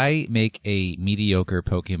 why make a mediocre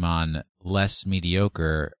Pokemon less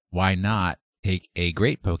mediocre? Why not take a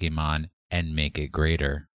great Pokemon and make it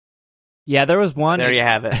greater? Yeah, there was one. There you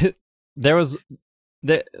have it.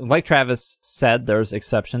 Like Travis said, there's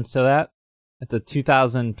exceptions to that. At the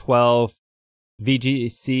 2012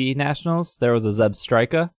 VGC Nationals, there was a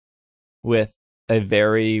Zebstrika with a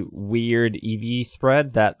very weird EV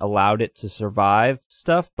spread that allowed it to survive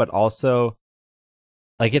stuff, but also,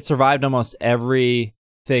 like, it survived almost everything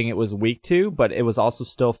it was weak to, but it was also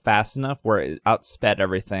still fast enough where it outsped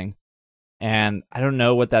everything. And I don't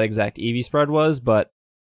know what that exact EV spread was, but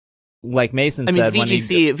like Mason said,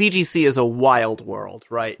 VGC is a wild world,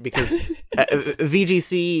 right? Because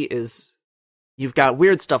VGC is, you've got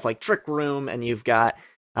weird stuff like Trick Room, and you've got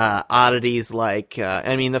oddities like,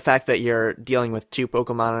 the fact that you're dealing with 2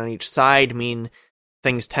 Pokemon on each side mean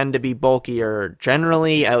things tend to be bulkier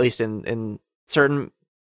generally, at least in certain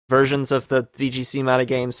versions of the VGC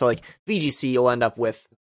metagame. So like VGC, you'll end up with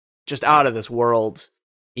just out of this world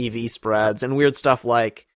EV spreads and weird stuff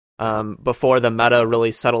like, before the meta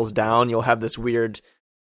really settles down, you'll have this weird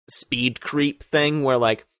speed creep thing where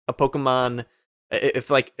like a Pokemon, if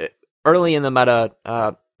like early in the meta,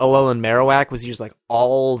 Alolan Marowak was used like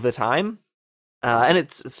all the time, and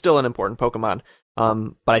it's still an important Pokemon,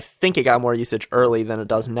 but I think it got more usage early than it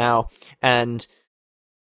does now. And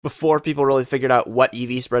before people really figured out what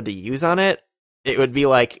EV spread to use on it, it would be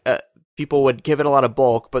like people would give it a lot of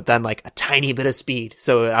bulk, but then like a tiny bit of speed,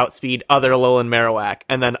 so it outspeed other Alolan Marowak.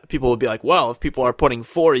 And then people would be like, well, if people are putting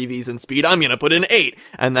 4 EVs in speed, I'm going to put in 8.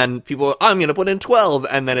 And then I'm going to put in 12.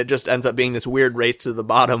 And then it just ends up being this weird race to the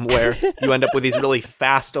bottom where you end up with these really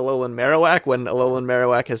fast Alolan Marowak when Alolan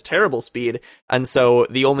Marowak has terrible speed. And so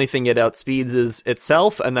the only thing it outspeeds is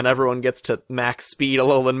itself, and then everyone gets to max speed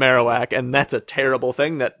Alolan Marowak, and that's a terrible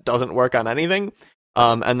thing that doesn't work on anything.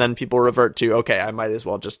 And then people revert to, okay, I might as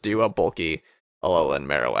well just do a bulky Alolan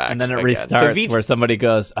Marowak. And then it restarts where somebody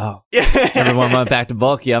goes, oh, yeah. Everyone went back to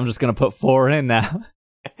bulky. I'm just going to put 4 in now.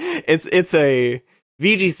 VGC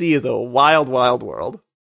is a wild, wild world.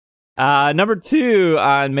 Number 2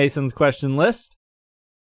 on Mason's question list.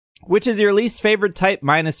 Which is your least favorite type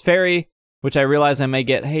minus fairy? Which I realize I may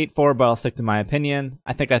get hate for, but I'll stick to my opinion.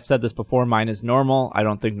 I think I've said this before. Mine is normal. I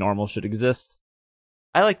don't think normal should exist.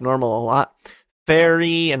 I like normal a lot.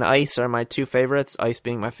 Fairy and Ice are my 2 favorites. Ice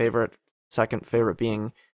being my favorite, second favorite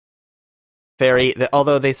being Fairy.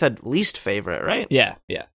 Although they said least favorite, right? Yeah.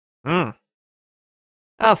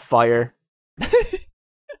 Fire.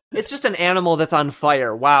 It's just an animal that's on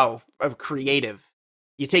fire. Wow, creative.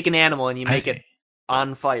 You take an animal and you make it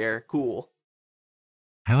on fire. Cool.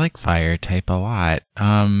 I like fire type a lot.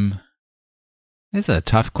 It's a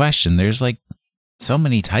tough question. There's like so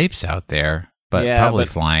many types out there, but probably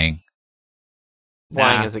flying.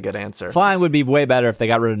 Flying is a good answer. Flying would be way better if they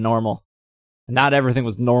got rid of normal. Not everything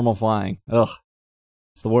was normal flying. Ugh.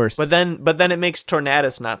 It's the worst. But then it makes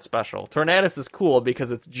Tornadus not special. Tornadus is cool because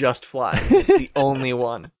it's just flying. It's the only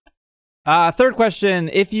one. Third question.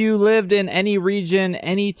 If you lived in any region,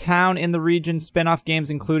 any town in the region, spin-off games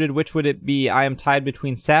included, which would it be? I am tied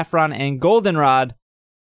between Saffron and Goldenrod.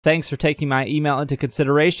 Thanks for taking my email into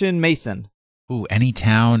consideration. Mason. Ooh, any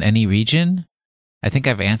town, any region? I think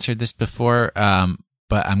I've answered this before,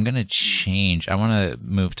 but I'm going to change. I want to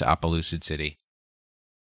move to Opelucid City.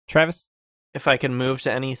 Travis? If I can move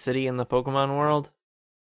to any city in the Pokemon world? Is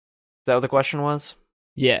that what the question was?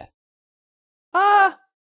 Yeah. I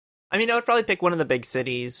would probably pick one of the big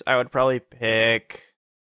cities. I would probably pick...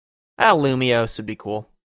 Lumiose would be cool.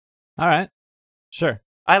 All right. Sure.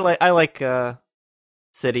 I like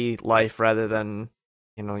city life rather than,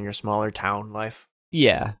 your smaller town life.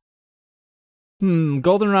 Yeah.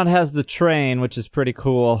 Goldenrod has the train, which is pretty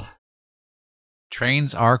cool.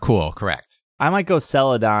 Trains are cool, correct. I might go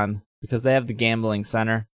Celadon, because they have the gambling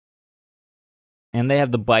center. And they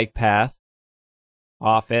have the bike path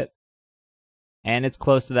off it. And it's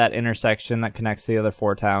close to that intersection that connects the other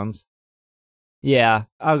 4 towns. Yeah,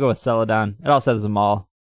 I'll go with Celadon. It also has a mall.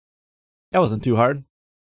 That wasn't too hard.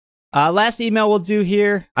 Last email we'll do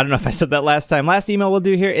here. I don't know if I said that last time. Last email we'll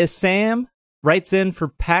do here is Sam writes in for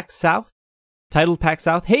PAX South. Titled PAX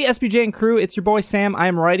South. Hey, SBJ and crew, it's your boy Sam. I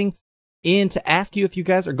am writing in to ask you if you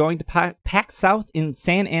guys are going to PAX South in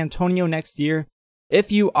San Antonio next year.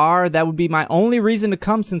 If you are, that would be my only reason to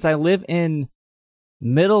come since I live in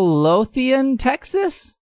Midlothian,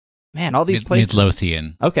 Texas? Man, all these places.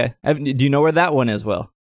 Midlothian. Okay. Do you know where that one is, Will?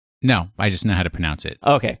 No, I just know how to pronounce it.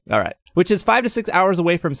 Okay, all right. Which is 5 to 6 hours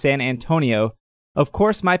away from San Antonio. Of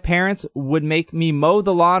course, my parents would make me mow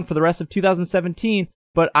the lawn for the rest of 2017,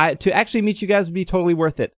 but to actually meet you guys would be totally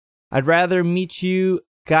worth it. I'd rather meet you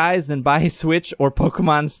guys than buy a Switch or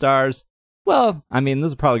Pokemon Stars. Well,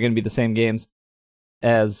 those are probably going to be the same games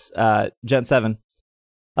as Gen 7.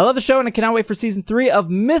 I love the show and I cannot wait for Season 3 of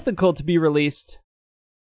Mythical to be released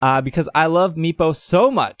because I love Meepo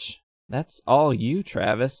so much. That's all you,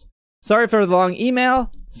 Travis. Sorry for the long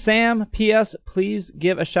email. Sam, P.S. Please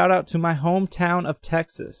give a shout out to my hometown of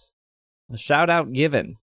Texas. A shout out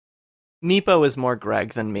given. Meepo is more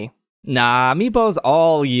Greg than me. Nah, Meepo's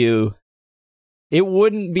all you. It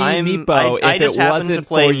wouldn't be Meepo I if just it happen wasn't to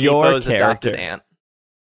play for your Meepo's character. adopted aunt.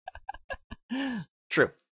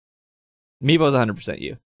 Meepo's 100%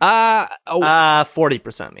 you.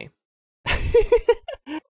 40% me.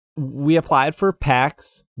 We applied for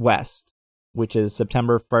PAX West, which is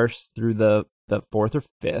September 1st through the 4th or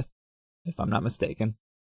 5th, if I'm not mistaken.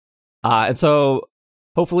 And so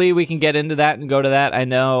hopefully we can get into that and go to that. I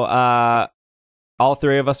know all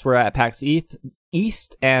three of us were at PAX East,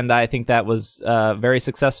 and I think that was very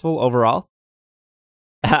successful overall.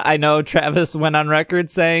 I know Travis went on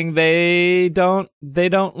record saying they don't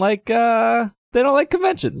like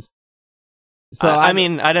conventions. So I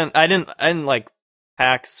mean, I didn't like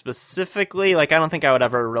PAX specifically. Like, I don't think I would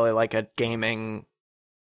ever really like a gaming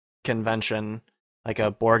convention, like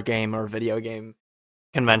a board game or video game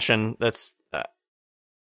convention. That's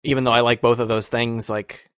even though I like both of those things,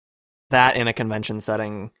 like that in a convention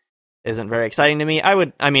setting isn't very exciting to me.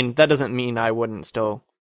 I mean, that doesn't mean I wouldn't still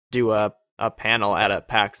do a panel at a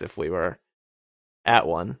PAX if we were at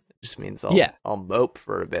one. It just means I'll mope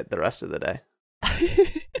for a bit the rest of the day.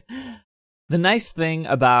 The nice thing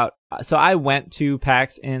about... So I went to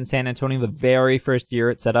PAX in San Antonio the very first year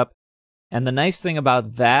it set up. And the nice thing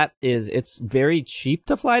about that is it's very cheap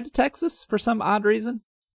to fly to Texas for some odd reason.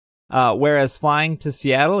 Whereas flying to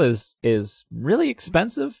Seattle is really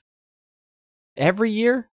expensive every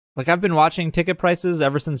year. Like, I've been watching ticket prices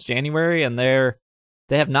ever since January, and they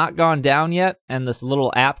have not gone down yet. And this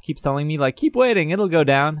little app keeps telling me, like, keep waiting, it'll go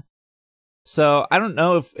down. So I don't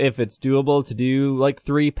know if it's doable to do like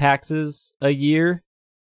 3 PAXs a year.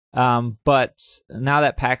 But now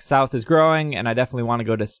that PAX South is growing, and I definitely want to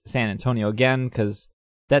go to San Antonio again because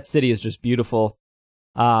that city is just beautiful.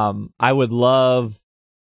 I would love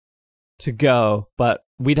to go, but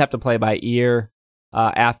we'd have to play by ear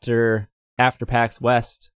after PAX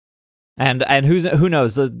West. And who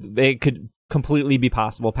knows? It could completely be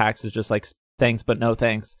possible. PAX is just like, thanks, but no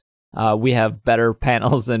thanks. We have better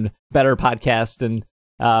panels and better podcasts and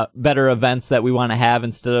better events that we want to have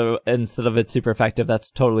instead of it's super effective. That's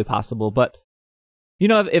totally possible. But you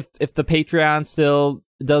know, if the Patreon still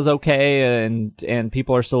does okay and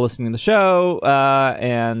people are still listening to the show,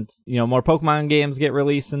 and you know, more Pokemon games get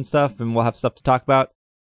released and stuff, and we'll have stuff to talk about,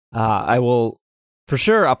 I will for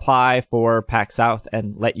sure apply for PAX South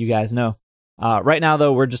and let you guys know. Right now,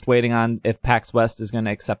 though, we're just waiting on if PAX West is going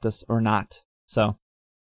to accept us or not. So.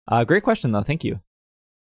 Great question, though. Thank you.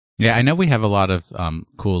 Yeah, I know we have a lot of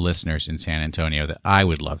cool listeners in San Antonio that I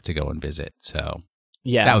would love to go and visit. So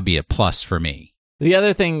yeah, that would be a plus for me. The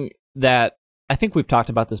other thing that I think we've talked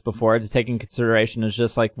about this before to take in consideration is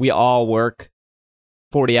just like we all work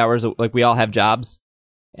 40 hours, like we all have jobs,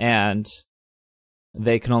 and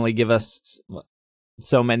they can only give us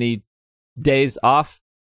so many days off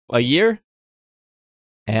a year.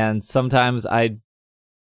 And sometimes I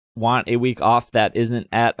want a week off that isn't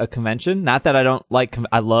at a convention. Not that I don't like,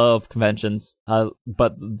 I love conventions,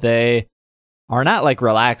 but they are not like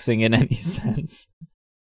relaxing in any sense.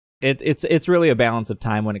 It's really a balance of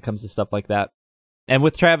time when it comes to stuff like that. And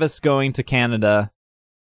with Travis going to Canada,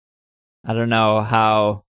 I don't know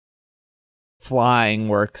how flying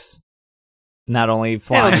works. Not only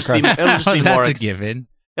flying it'll just be that's more a given.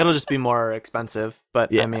 It'll just be more expensive,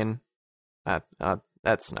 but yeah. I mean,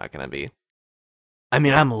 that's not going to be. I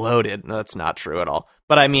mean, I'm loaded. No, that's not true at all.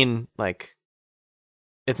 But I mean, like,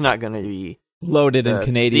 it's not going to be loaded in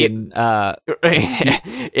Canadian. Yeah.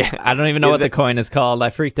 I don't even know what the coin is called. I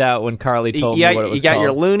freaked out when Carly told me what it was called. You got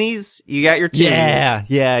your loonies. You got your toonies.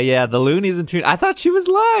 Yeah. The loonies and toonies. I thought she was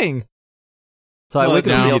lying. So I looked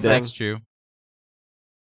at no, that's true.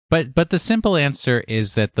 But the simple answer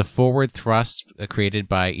is that the forward thrust created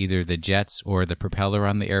by either the jets or the propeller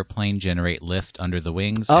on the airplane generate lift under the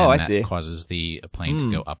wings. Oh, and I that see. Causes the plane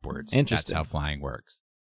to go upwards. Interesting. That's how flying works.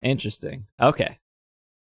 Interesting. Okay.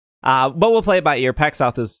 But we'll play it by ear. PAX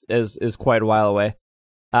South is quite a while away.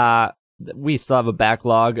 We still have a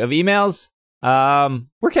backlog of emails.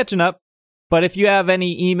 We're catching up. But if you have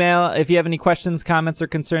any questions, comments, or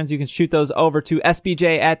concerns, you can shoot those over to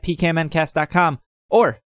sbj@pkmncast.com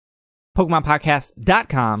or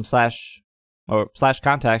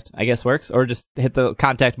PokemonPodcast.com/contact, I guess works, or just hit the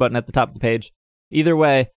contact button at the top of the page. Either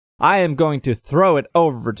way, I am going to throw it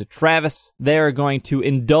over to Travis. They're going to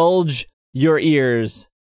indulge your ears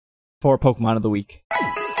for Pokemon of the Week.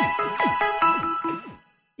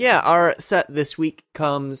 Yeah, our set this week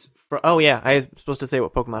comes from... Oh yeah, I was supposed to say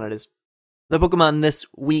what Pokemon it is. The Pokemon this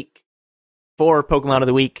week for Pokemon of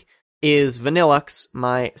the Week is Vanillux,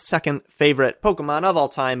 my second favorite Pokemon of all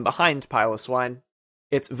time behind Piloswine.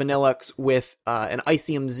 It's Vanillux with an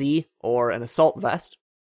Icium Z or an Assault Vest.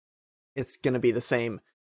 It's going to be the same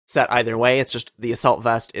set either way. It's just the Assault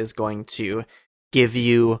Vest is going to give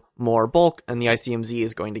you more bulk, and the Icium Z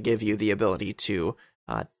is going to give you the ability to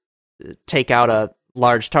take out a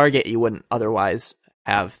large target you wouldn't otherwise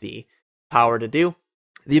have the power to do.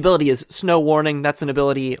 The ability is Snow Warning. That's an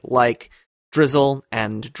ability like Drizzle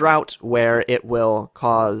and Drought, where it will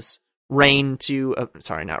cause rain to...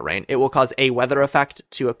 not rain. It will cause a weather effect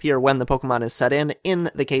to appear when the Pokemon is set in.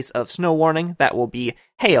 In the case of Snow Warning, that will be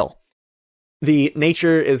Hail. The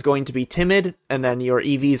nature is going to be Timid, and then your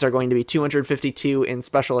EVs are going to be 252 in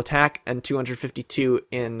special attack and 252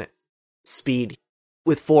 in speed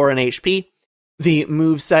with 4 in HP. The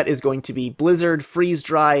move set is going to be Blizzard, Freeze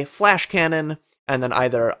Dry, Flash Cannon, and then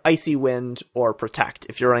either Icy Wind or Protect.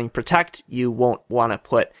 If you're running Protect, you won't want to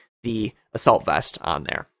put the Assault Vest on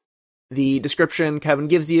there. The description Kevin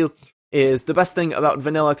gives you is the best thing about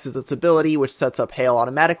Vanillux is its ability, which sets up Hail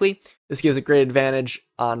automatically. This gives a great advantage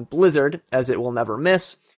on Blizzard, as it will never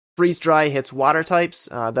miss. Freeze Dry hits water types.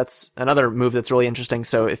 That's another move that's really interesting.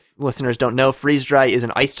 So if listeners don't know, Freeze Dry is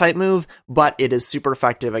an ice type move, but it is super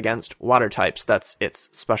effective against water types. That's its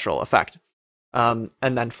special effect. And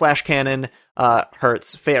then Flash Cannon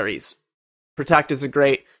hurts fairies. Protect is a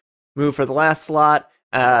great move for the last slot,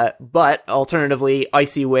 but alternatively,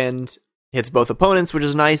 Icy Wind hits both opponents, which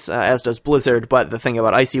is nice, as does Blizzard, but the thing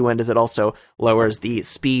about Icy Wind is it also lowers the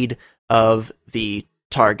speed of the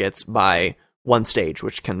targets by 1 stage,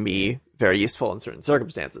 which can be very useful in certain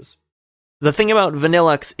circumstances. The thing about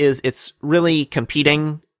Vanillux is it's really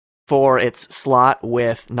competing for its slot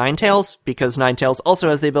with Ninetales, because Ninetales also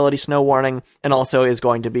has the ability Snow Warning, and also is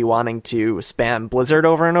going to be wanting to spam Blizzard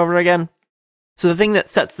over and over again. So the thing that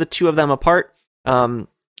sets the two of them apart,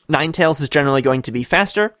 Ninetales is generally going to be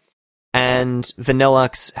faster, and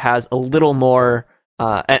Vanillux has a little more,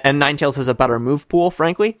 and Ninetales has a better move pool,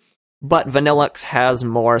 frankly, but Vanillux has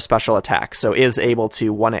more special attack, so is able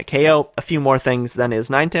to one-hit KO a few more things than is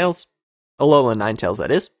Ninetales. Alolan Ninetales,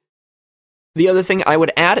 that is. The other thing I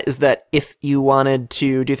would add is that if you wanted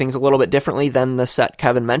to do things a little bit differently than the set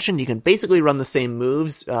Kevin mentioned, you can basically run the same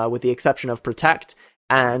moves, with the exception of Protect,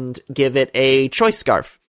 and give it a Choice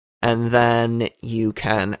Scarf. And then you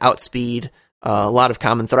can outspeed a lot of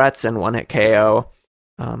common threats and one-hit KO.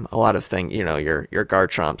 A lot of things, your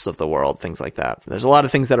Garchomps of the world, things like that. There's a lot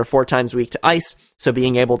of things that are 4 times weak to ice, so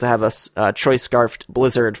being able to have a Choice Scarfed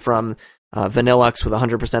Blizzard from Vanillux with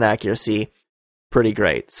 100% accuracy, pretty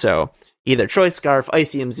great. So either Choice Scarf,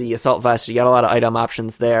 Icium Z, Assault Vest, you got a lot of item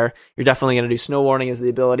options there. You're definitely going to do Snow Warning as the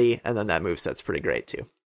ability, and then that moveset's pretty great too.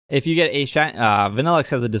 If you get a shiny,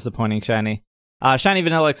 Vanillux has a disappointing shiny. Shiny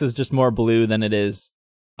Vanillux is just more blue than it is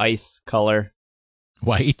ice color.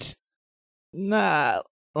 White? Nah,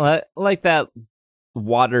 like that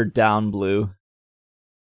watered down blue.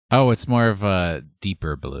 Oh, it's more of a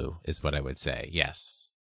deeper blue, is what I would say. Yes.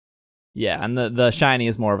 Yeah, and the shiny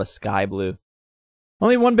is more of a sky blue.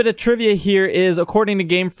 Only one bit of trivia here is, according to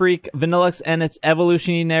Game Freak, Vanillux and its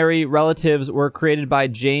evolutionary relatives were created by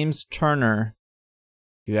James Turner.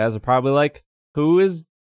 You guys are probably like, who is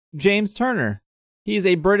James Turner? He's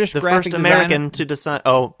a British graphic designer. The first American to design...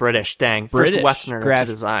 Oh, British, dang. British first Westerner to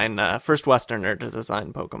design... first Westerner to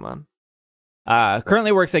design Pokemon.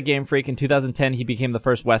 Currently works at Game Freak. In 2010, he became the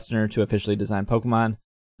first Westerner to officially design Pokemon.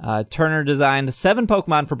 Turner designed 7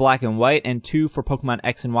 Pokemon for Black and White, and 2 for Pokemon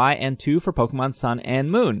X and Y, and 2 for Pokemon Sun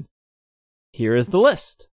and Moon. Here is the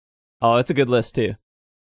list. Oh, it's a good list, too.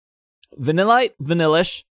 Vanillite,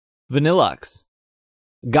 Vanillish, Vanillux,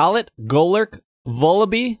 Golett, Golurk,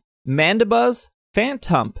 Vullaby, Mandibuzz,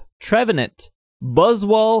 Phantump, Trevenant,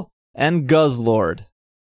 Buzzwole, and Guzzlord.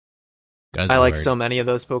 I like so many of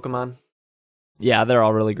those Pokemon. Yeah, they're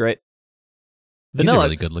all really great. He's a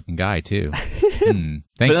really good-looking guy, too. Thank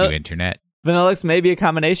you, Internet. Vanillux may be a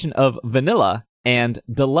combination of vanilla and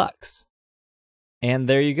deluxe. And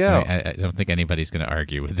there you go. I don't think anybody's going to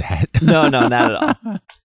argue with that. No, not at all.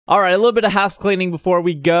 All right, a little bit of house cleaning before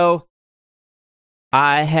we go.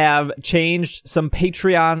 I have changed some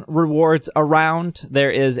Patreon rewards around. There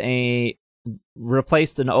is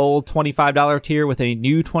replaced an old $25 tier with a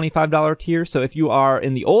new $25 tier. So if you are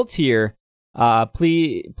in the old tier,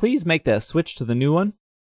 please make the switch to the new one.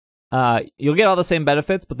 You'll get all the same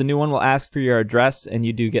benefits, but the new one will ask for your address, and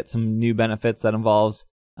you do get some new benefits that involves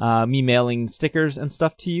me mailing stickers and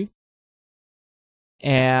stuff to you.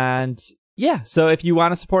 And yeah, so if you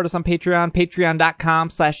want to support us on Patreon,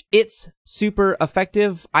 patreon.com/it's super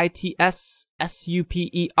effective,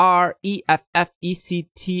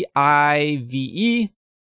 ITSSUPEREFFECTIVE.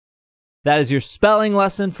 That is your spelling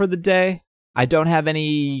lesson for the day. I don't have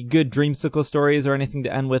any good dreamsicle stories or anything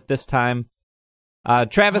to end with this time.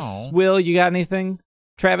 Travis, Will, you got anything?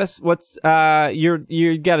 Travis, what's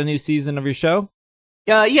you got a new season of your show?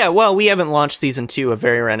 Yeah, well, we haven't launched season 2 of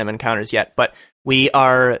Very Random Encounters yet, but we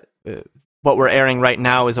are, what we're airing right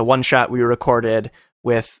now is a one-shot we recorded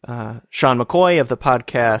with Sean McCoy of the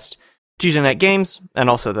podcast Tuesday Night Games, and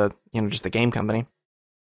also just the game company.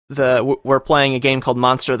 We're playing a game called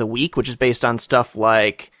Monster of the Week, which is based on stuff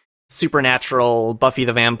like Supernatural, Buffy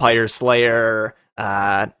the Vampire Slayer,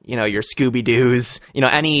 your Scooby-Doos,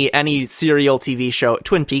 any serial TV show,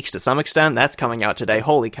 Twin Peaks to some extent, that's coming out today,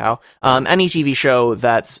 holy cow. Any TV show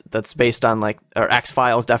that's based on or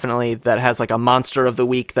X-Files definitely, that has a Monster of the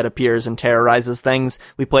Week that appears and terrorizes things.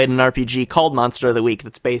 We played an RPG called Monster of the Week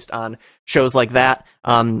that's based on shows like that.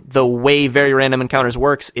 The way Very Random Encounters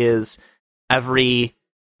works is every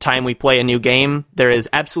time we play a new game, there is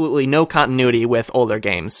absolutely no continuity with older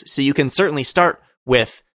games. So you can certainly start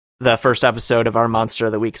with the first episode of our Monster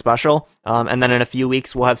of the Week special, and then in a few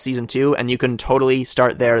weeks we'll have season 2, and you can totally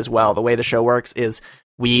start there as well. The way the show works is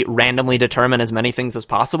we randomly determine as many things as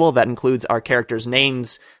possible. That includes our characters'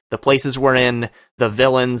 names, the places we're in, the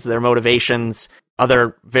villains, their motivations,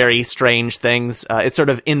 other very strange things. It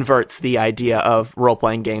sort of inverts the idea of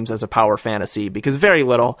role-playing games as a power fantasy, because very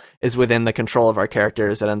little is within the control of our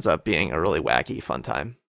characters. It ends up being a really wacky, fun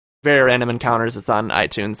time. Very Random Encounters, it's on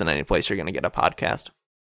iTunes and any place you're going to get a podcast.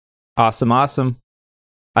 Awesome.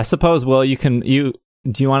 I suppose, Will, do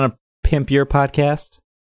you want to pimp your podcast?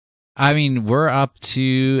 I mean, we're up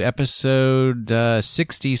to episode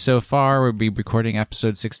 60 so far. We'll be recording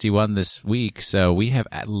episode 61 this week. So we have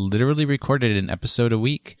literally recorded an episode a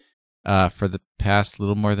week for the past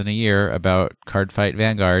little more than a year about Cardfight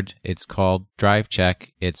Vanguard. It's called Drive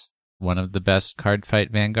Check. It's one of the best Cardfight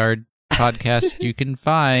Vanguard podcasts you can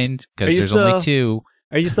find, because there's only 2.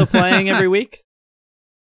 Are you still playing every week?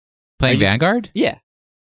 Playing Vanguard? Yeah.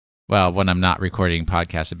 Well, when I'm not recording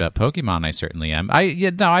podcasts about Pokemon, I certainly am.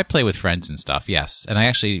 I play with friends and stuff, yes. And I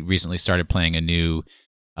actually recently started playing a new,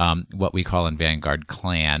 what we call in Vanguard,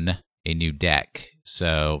 clan, a new deck.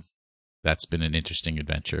 So that's been an interesting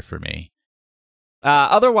adventure for me.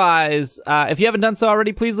 Otherwise, if you haven't done so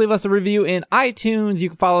already, please leave us a review in iTunes. You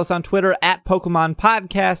can follow us on Twitter at Pokemon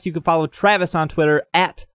Podcast. You can follow Travis on Twitter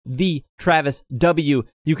at the Travis W.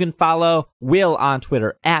 You can follow Will on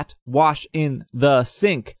Twitter at Wash in the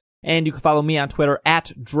Sink. And you can follow me on Twitter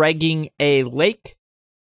at Dragging a Lake.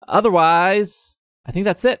 Otherwise, I think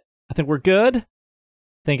that's it. I think we're good. I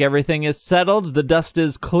think everything is settled. The dust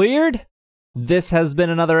is cleared. This has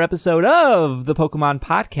been another episode of the Pokemon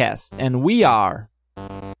Podcast, and we are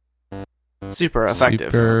super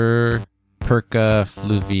effective. Super Perca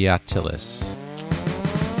Fluviatilis.